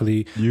Snapchat,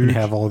 especially when you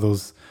have all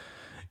those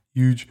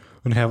when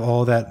you have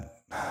all that,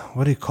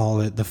 what do you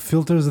call it? The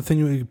filters, the thing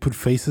you put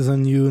faces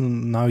on you,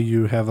 and now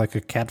you have like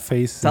a cat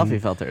face.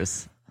 Selfie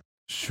filters.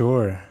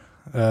 Sure.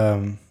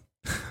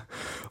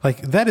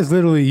 Like that is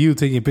literally you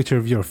taking a picture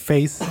of your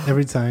face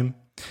every time.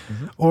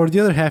 Or the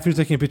other half, you're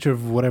taking a picture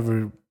of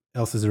whatever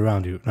else is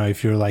around you. Now,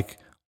 if you're like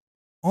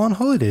on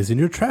holidays and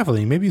you're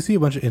traveling, maybe you see a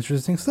bunch of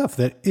interesting stuff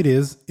that it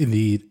is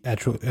indeed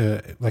actual,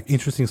 like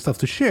interesting stuff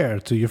to share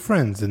to your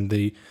friends, and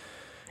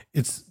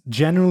it's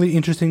generally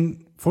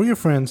interesting for your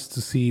friends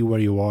to see where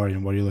you are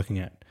and what you're looking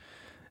at.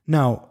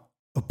 Now,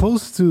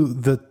 opposed to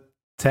the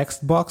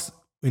text box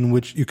in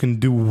which you can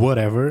do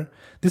whatever,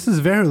 this is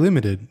very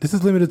limited. This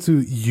is limited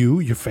to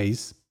your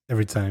face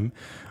every time,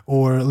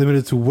 or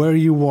limited to where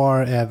you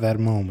are at that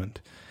moment.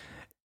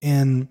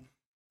 And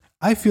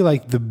I feel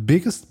like the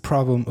biggest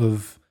problem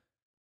of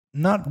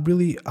not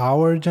really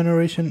our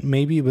generation,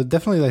 maybe, but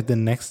definitely like the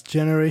next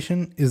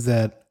generation, is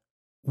that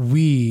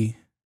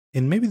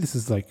and maybe this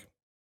is like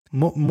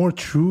more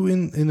true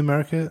in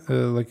America,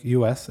 like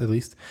US at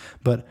least,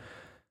 but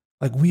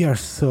like we are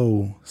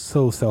so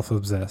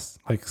self-obsessed,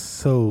 like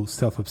so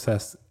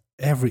self-obsessed.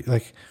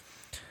 Like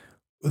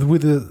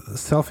with the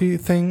selfie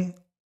thing,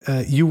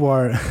 you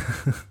are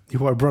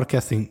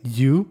broadcasting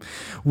you.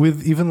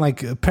 With even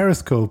like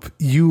Periscope,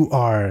 you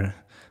are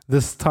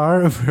the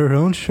star of your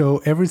own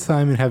show every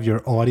time you have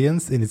your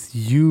audience, and it's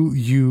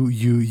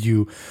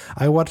you.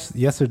 I watched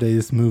yesterday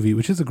this movie,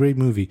 which is a great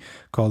movie,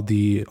 called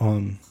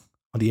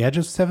on the edge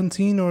of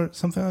 17 or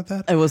something like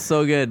that. It was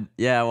so good.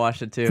 Yeah, I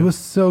watched it too. It was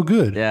so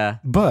good. Yeah.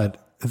 But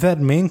that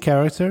main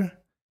character,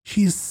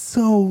 she's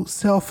so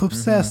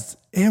self-obsessed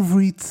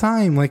every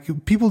time.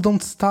 Like, people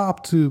don't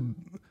stop to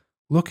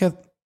look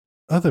at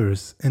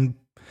others. And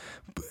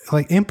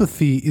like,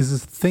 empathy is a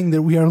thing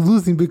that we are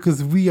losing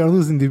because we are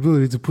losing the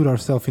ability to put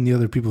ourselves in the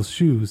other people's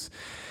shoes.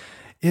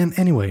 And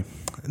anyway,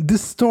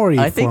 this story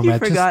I think you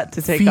format forgot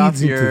just to take feeds off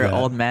into your that.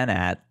 old man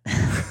hat.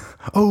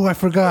 Oh, I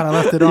forgot. I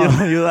left it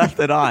on. You left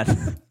it on.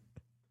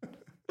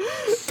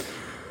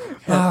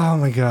 Oh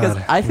my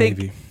god! I think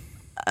Maybe.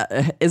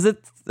 Is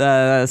it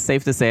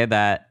safe to say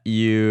that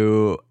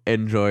you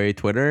enjoy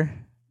Twitter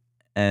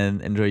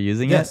and enjoy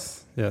using it?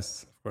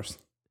 Yes, of course.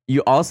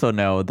 You also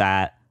know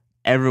that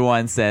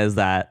everyone says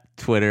that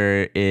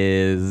Twitter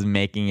is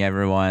making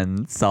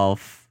everyone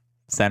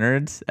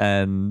self-centered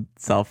and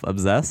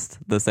self-obsessed,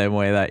 the same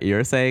way that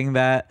you're saying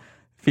that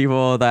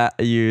people that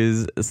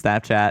use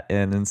Snapchat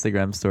and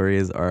Instagram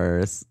stories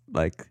are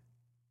like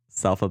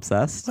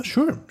self-obsessed.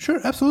 Sure,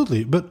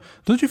 absolutely. But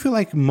don't you feel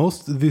like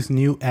most of these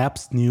new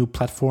apps, new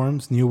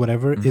platforms, new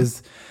whatever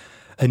is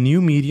a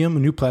new medium, a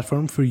new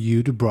platform for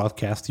you to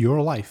broadcast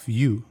your life,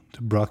 to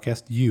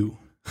broadcast you?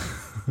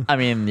 I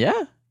mean,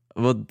 yeah.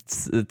 Well,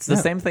 it's the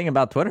same thing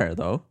about Twitter,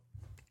 though.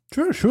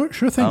 Sure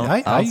thing.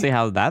 I don't see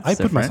how that's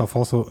different.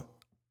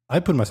 I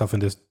put myself in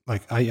this,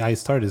 like, I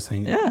started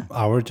saying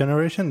our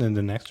generation and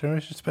the next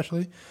generation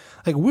especially.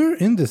 Like, we're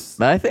in this.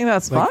 But I think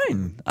that's like,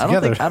 fine.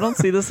 Together. I don't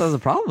see this as a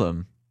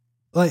problem.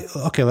 Like,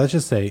 okay, let's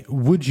just say,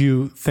 would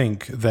you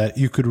think that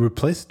you could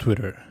replace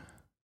Twitter,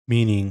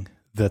 meaning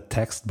the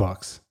text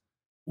box,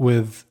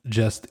 with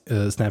just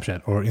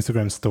Snapchat or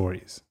Instagram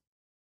stories?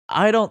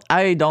 I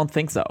don't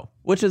think so.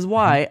 Which is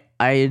why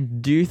I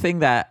do think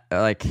that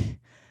like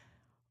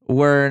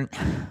we're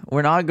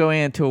not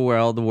going into a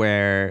world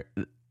where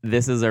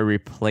this is a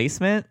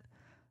replacement,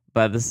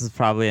 but this is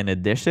probably an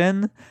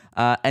addition.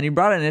 And you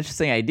brought an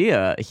interesting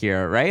idea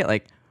here, right?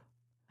 Like,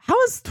 how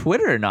is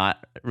Twitter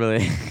not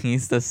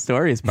released a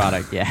stories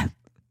product yet?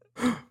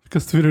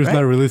 Because Twitter is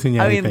not releasing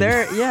anything.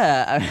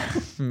 I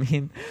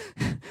mean,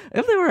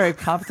 if they were a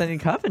competent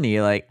company,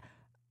 like,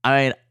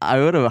 I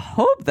would have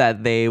hoped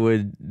that they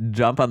would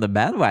jump on the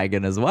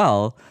bandwagon as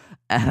well.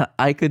 And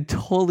I could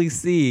totally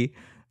see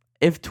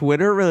if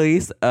Twitter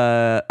released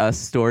a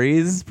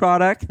stories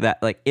product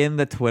that, like, in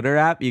the Twitter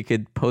app, you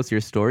could post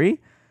your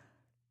story.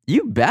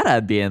 You bet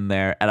I'd be in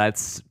there, and I'd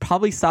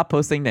probably stop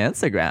posting to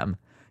Instagram.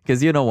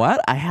 Because you know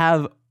what? I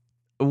have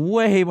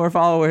way more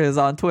followers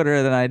on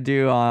Twitter than I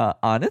do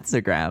on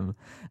Instagram.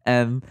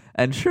 And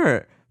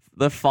sure,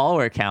 the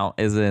follower count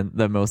isn't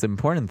the most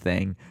important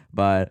thing,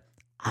 but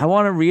I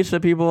want to reach the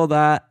people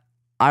that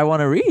I want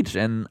to reach.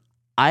 And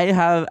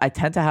I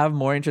tend to have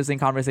more interesting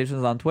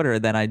conversations on Twitter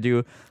than I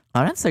do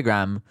on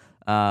Instagram.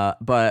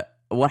 But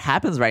what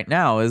happens right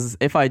now is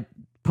if I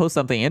post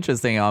something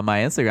interesting on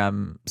my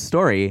Instagram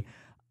story,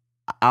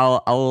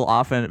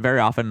 I'll very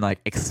often like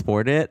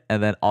export it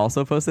and then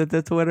also post it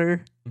to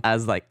Twitter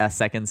as like a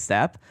second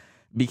step.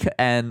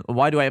 And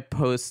why do I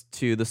post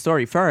to the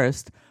story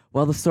first?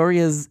 Well, the story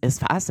is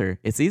faster.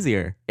 It's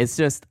easier. It's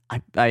just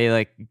I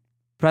like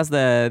press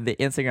the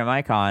Instagram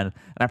icon and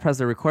I press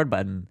the record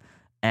button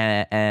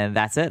and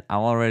that's it. I'm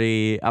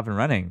already up and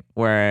running.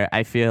 Where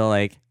I feel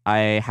like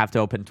I have to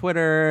open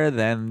Twitter,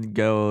 then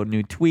go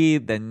new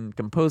tweet, then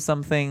compose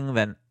something,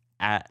 then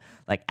add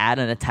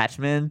an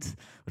attachment,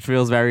 which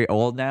feels very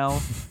old now.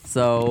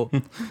 So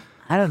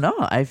I don't know.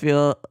 I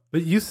feel.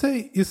 But you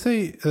say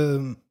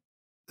the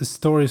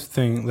stories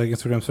thing, like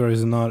Instagram stories,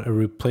 is not a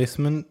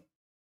replacement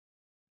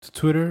to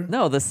Twitter.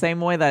 No, the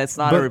same way that it's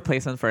not a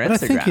replacement for Instagram.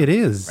 But I think it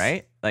is,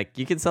 right? Like,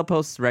 you can still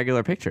post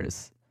regular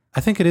pictures.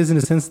 I think it is in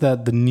the sense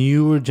that the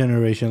newer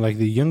generation, like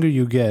the younger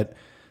you get,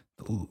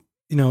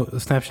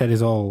 Snapchat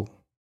is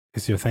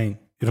your thing.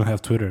 You don't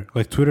have Twitter.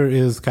 Like, Twitter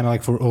is kind of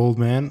like for old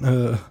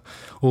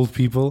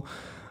people,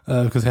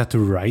 because they have to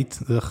write.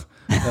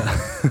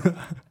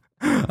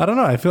 I don't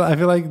know. I feel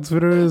like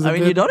Twitter is.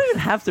 You don't even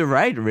have to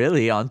write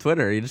really on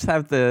Twitter. You just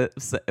have to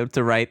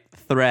write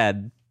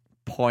thread,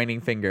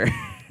 pointing finger.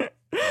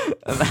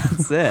 And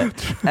that's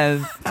it.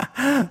 And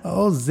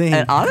Zane.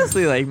 And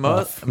honestly, like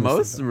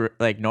most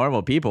like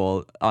normal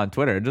people on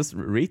Twitter just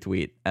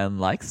retweet and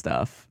like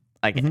stuff.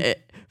 Like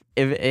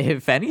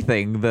if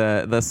anything,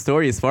 the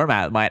stories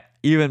format might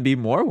even be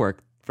more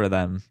work for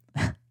them.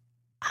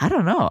 I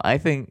don't know. I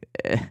think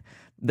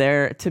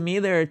they're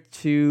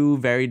two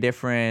very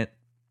different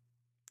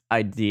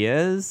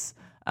ideas,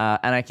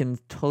 and I can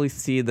totally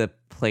see the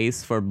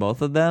place for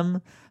both of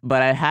them.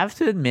 But I have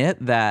to admit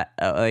that,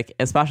 like,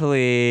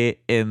 especially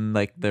in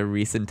like the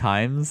recent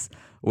times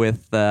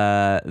with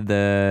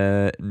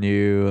the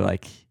new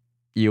like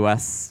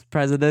U.S.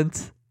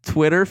 president,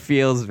 Twitter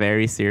feels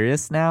very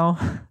serious now.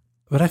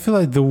 But I feel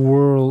like the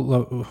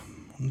world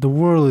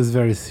is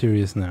very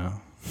serious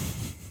now.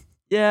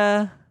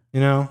 Yeah.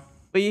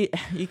 But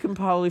you can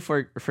probably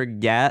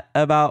forget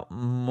about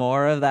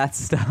more of that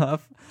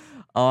stuff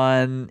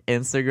on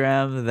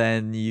Instagram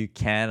than you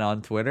can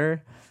on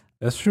Twitter.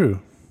 That's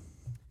true.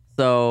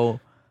 So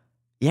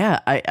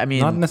Yeah, I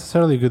mean, Not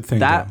necessarily a good thing.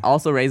 that Though.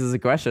 also raises a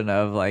question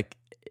of like,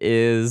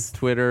 is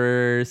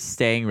Twitter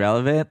staying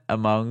relevant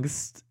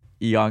amongst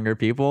younger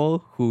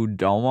people who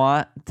don't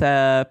want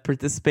to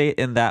participate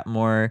in that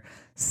more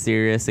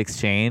serious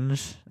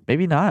exchange?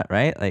 Maybe not,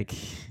 right? Like,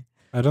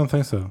 I don't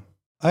think so.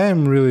 I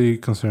am really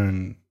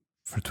concerned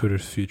for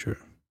Twitter's future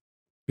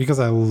because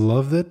I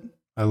loved it.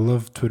 I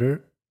love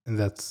Twitter, and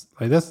that's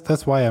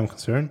why I'm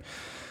concerned.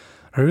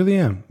 I really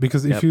am,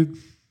 because if you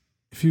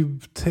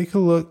take a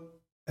look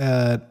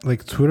at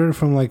like Twitter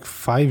from like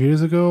 5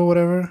 years ago or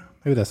whatever,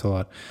 maybe that's a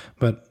lot,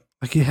 but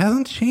like it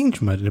hasn't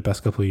changed much in the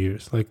past couple of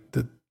years. Like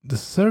the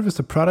service,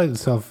 the product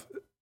itself,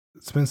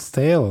 it's been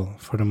stale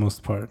for the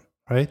most part,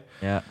 right?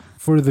 yeah.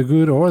 For the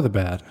good or the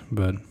bad.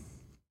 But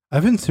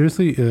I've been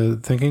seriously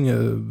thinking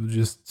of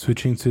just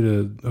switching to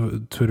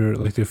the Twitter,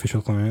 like the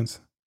official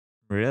clients,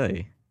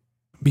 Really?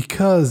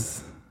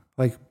 because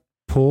like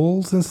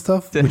polls and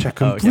stuff, which I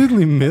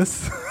completely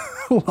miss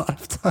a lot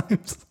of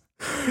times,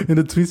 and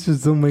the tweets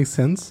just don't make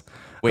sense.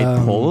 Wait,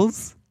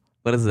 polls?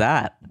 What is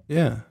that?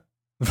 Yeah,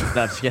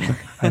 No, just kidding.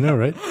 I know,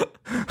 right?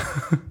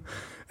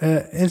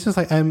 It's just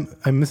like I'm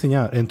missing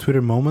out. And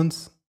Twitter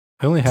moments,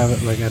 I only have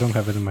it, like I don't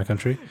have it in my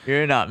country.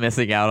 You're not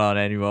missing out on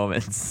any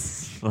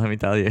moments. Let me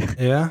tell you.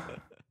 Yeah.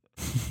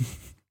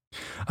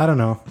 I don't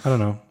know.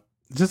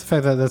 Just the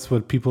fact that that's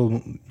what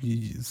people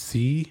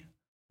see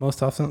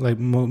most often, like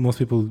most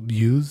people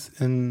use,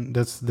 and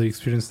that's the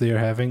experience they are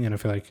having. And I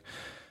feel like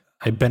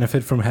I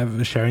benefit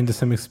from sharing the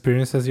same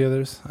experience as the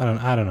others. I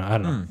don't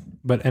know.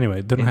 But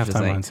anyway, don't have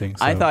time on saying.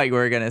 So. I thought you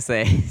were gonna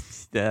say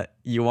that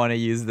you want to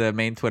use the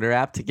main Twitter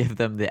app to give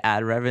them the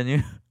ad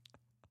revenue.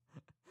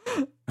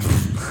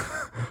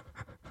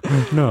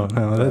 No,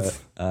 that's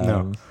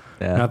no,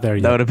 yeah, not there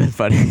yet. That would have been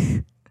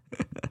funny.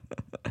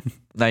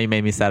 Now you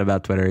made me sad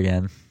about Twitter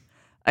again.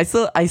 I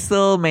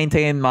still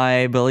maintain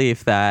my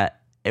belief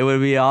that it would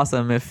be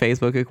awesome if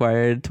Facebook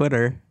acquired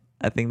Twitter.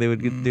 I think they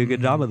would do a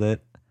good job with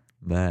it,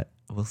 but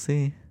we'll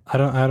see. I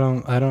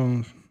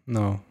don't.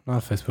 No,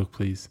 not Facebook,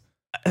 please.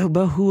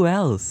 But who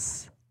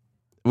else?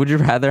 Would you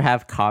rather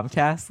have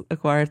Comcast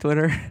acquire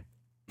Twitter?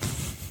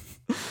 This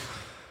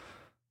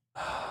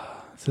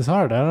is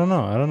hard. I don't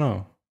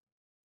know.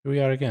 Here we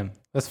are again.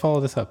 Let's follow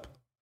this up.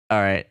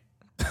 All right.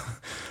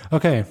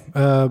 Okay.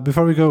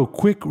 Before we go,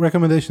 quick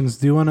recommendations.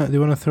 Do you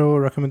wanna throw a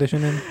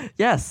recommendation in?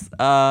 Yes.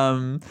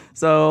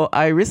 So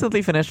I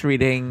recently finished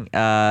reading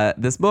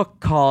this book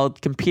called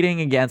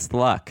Competing Against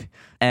Luck.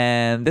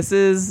 And this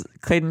is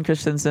Clayton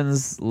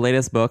Christensen's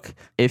latest book.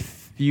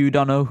 If you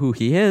don't know who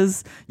he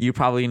is, you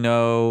probably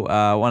know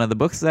one of the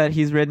books that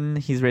he's written.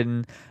 He's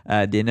written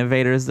The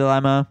Innovator's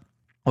Dilemma,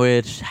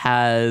 which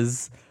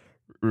has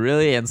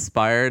really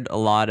inspired a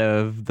lot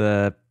of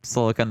the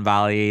Silicon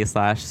Valley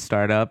 /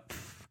 startup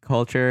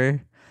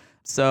culture.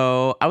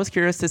 So I was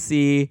curious to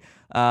see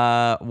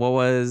what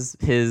was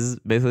his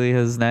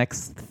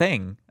next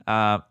thing.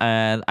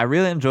 And I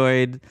really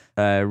enjoyed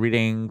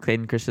reading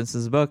Clayton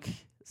Christensen's book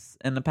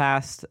in the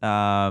past.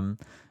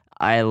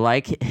 I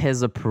like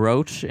his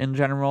approach in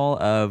general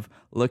of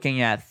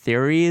looking at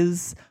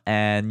theories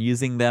and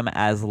using them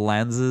as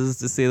lenses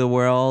to see the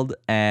world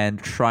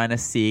and trying to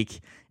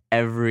seek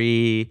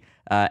every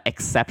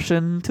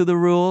exception to the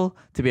rule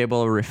to be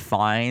able to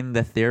refine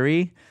the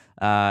theory.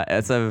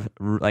 He's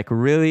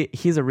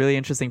a really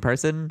interesting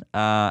person,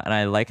 and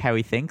I like how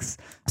he thinks.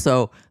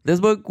 So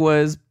this book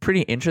was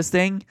pretty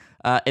interesting.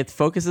 It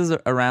focuses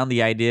around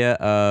the idea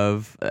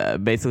of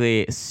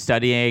basically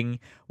studying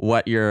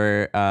what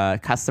your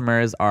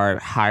customers are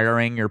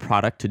hiring your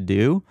product to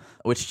do,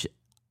 which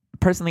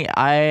personally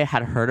I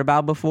had heard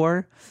about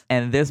before.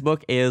 And this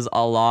book is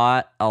a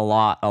lot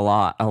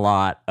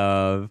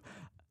of,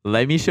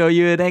 let me show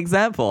you an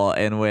example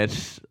in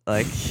which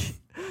like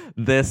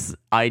this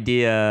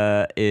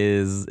idea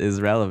is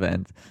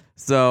relevant.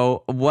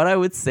 So what I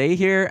would say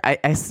here,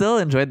 I still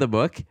enjoyed the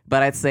book,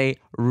 but I'd say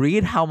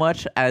read how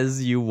much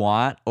as you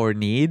want or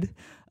need.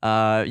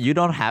 You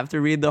don't have to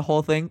read the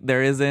whole thing.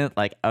 There isn't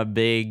like a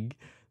big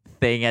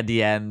thing at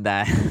the end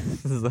that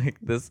is like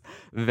this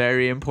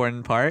very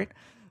important part.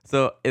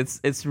 So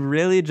it's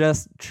really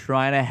just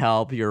trying to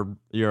help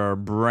your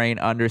brain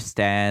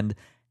understand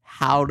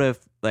how to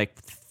like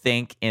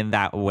think in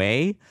that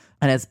way.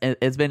 And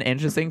it's been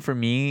interesting for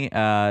me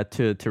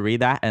to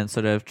read that and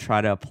sort of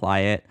try to apply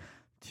it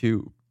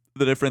to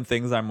the different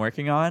things I'm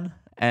working on.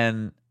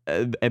 And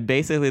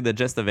basically the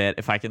gist of it,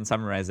 if I can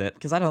summarize it,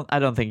 because I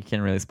don't think you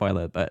can really spoil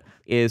it, but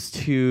is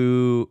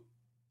to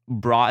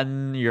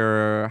broaden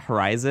your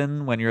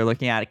horizon when you're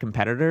looking at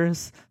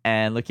competitors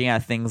and looking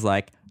at things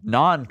like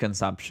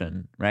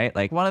non-consumption, right?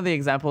 Like one of the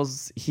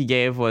examples he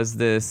gave was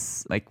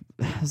this like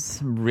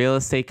real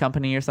estate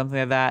company or something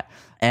like that.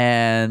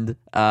 And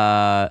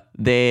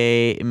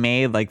they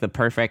made like the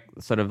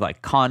perfect sort of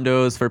like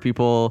condos for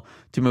people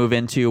to move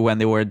into when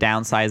they were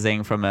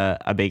downsizing from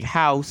a big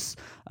house.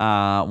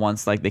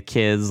 Once like the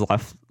kids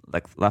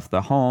left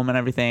the home and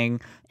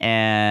everything,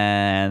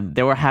 and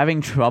they were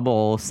having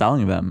trouble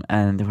selling them,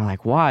 and they were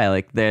like, why?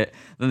 Like then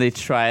they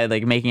tried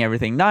like making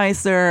everything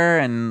nicer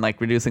and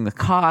like reducing the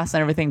cost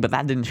and everything, but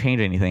that didn't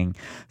change anything.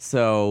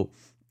 So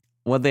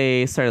what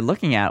they started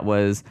looking at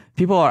was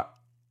people are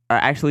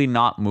actually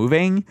not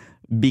moving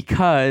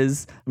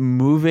because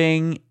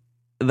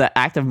the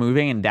act of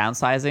moving and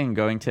downsizing and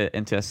going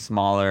into a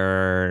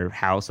smaller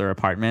house or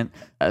apartment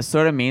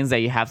sort of means that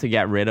you have to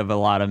get rid of a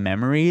lot of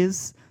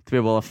memories to be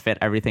able to fit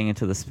everything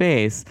into the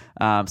space.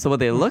 So what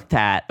they looked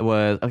at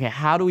was, okay,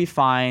 how do we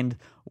find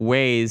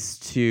ways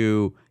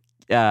to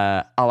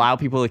allow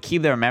people to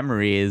keep their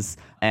memories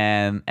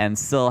and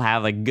still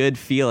have like good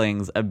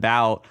feelings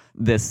about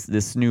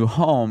this new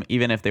home,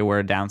 even if they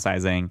were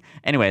downsizing.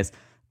 Anyways,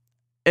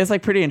 it's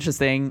like pretty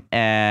interesting,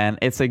 and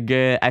I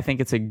think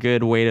it's a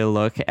good way to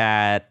look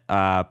at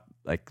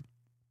like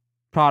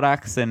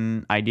products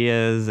and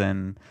ideas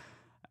and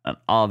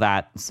all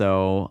that.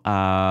 So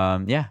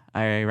yeah,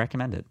 I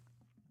recommend it.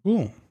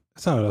 Cool.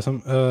 That sounded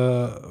awesome.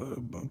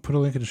 Put a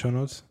link in the show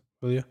notes,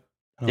 will you?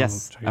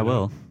 Yes, I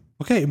will.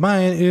 Okay,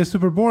 mine is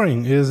Super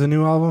Boring. It is a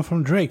new album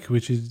from Drake,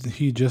 which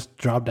he just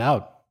dropped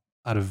out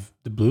of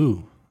the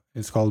blue.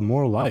 It's called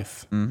More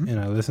Life, and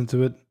I listened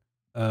to it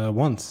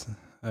once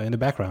in the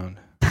background.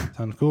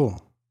 Sounds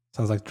cool.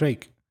 Sounds like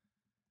Drake.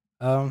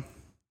 Yeah.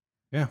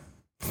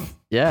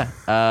 Yeah.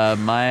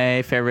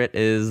 My favorite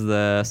is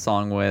the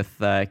song with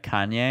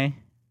Kanye,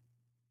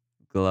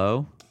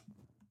 Glow.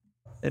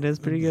 It is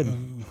pretty good.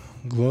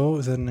 Glow,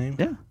 is that a name?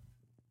 Yeah.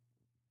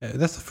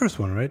 That's the first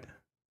one, right?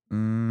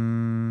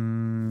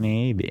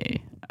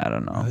 Maybe. I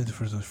don't know. I think the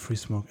first one was Free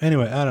Smoke.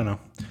 Anyway, I don't know.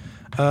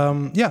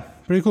 Yeah,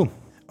 pretty cool.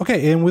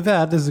 Okay, and with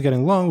that, this is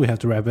getting long. We have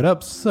to wrap it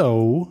up.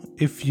 So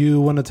if you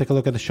want to take a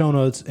look at the show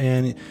notes,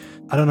 and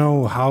I don't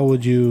know how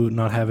would you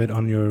not have it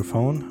on your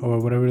phone or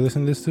whatever you're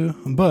listening to this to,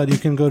 but you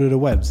can go to the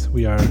webs.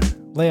 We are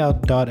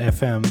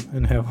layout.fm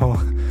and have all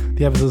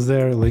the episodes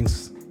there,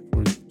 links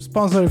for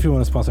sponsor if you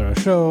want to sponsor our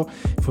show.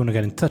 If you want to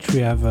get in touch, we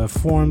have a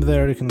form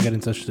there. You can get in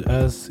touch to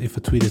us if a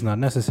tweet is not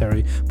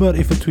necessary. But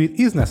if a tweet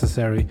is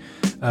necessary,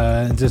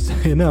 just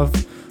enough,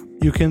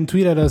 you can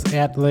tweet at us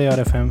at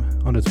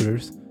layoutfm on the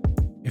Twitters.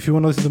 If you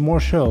want to listen to more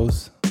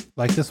shows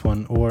like this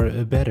one or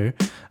better,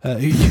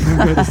 you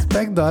can go to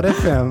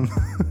spec.fm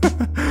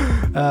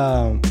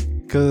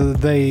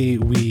because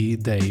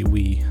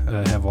we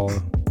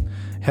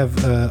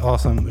have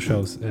awesome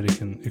shows that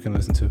you can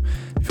listen to.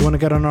 If you want to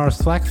get on our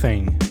Slack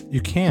thing,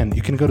 you can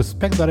go to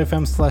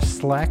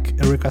spec.fm/Slack,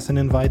 request an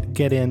invite,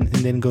 get in, and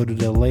then go to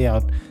the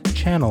layout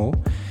channel,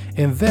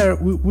 and there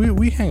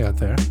we hang out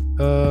there.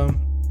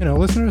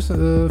 Listeners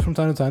from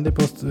time to time, they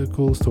post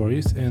cool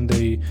stories and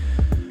they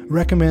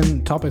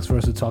recommend topics for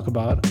us to talk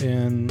about,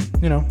 and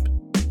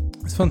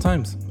it's fun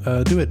times.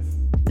 Do it.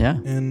 Yeah.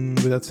 And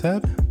with that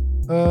said,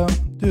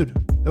 dude,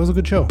 that was a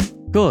good show.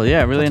 Cool. Yeah,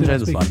 I really enjoyed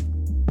this one.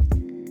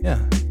 Yeah,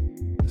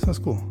 sounds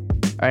cool.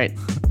 All right.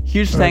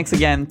 Huge thanks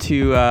again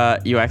to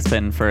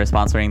UXPin for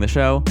sponsoring the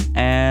show,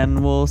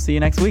 and we'll see you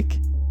next week.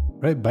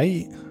 Right.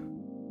 Bye.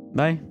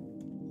 Bye.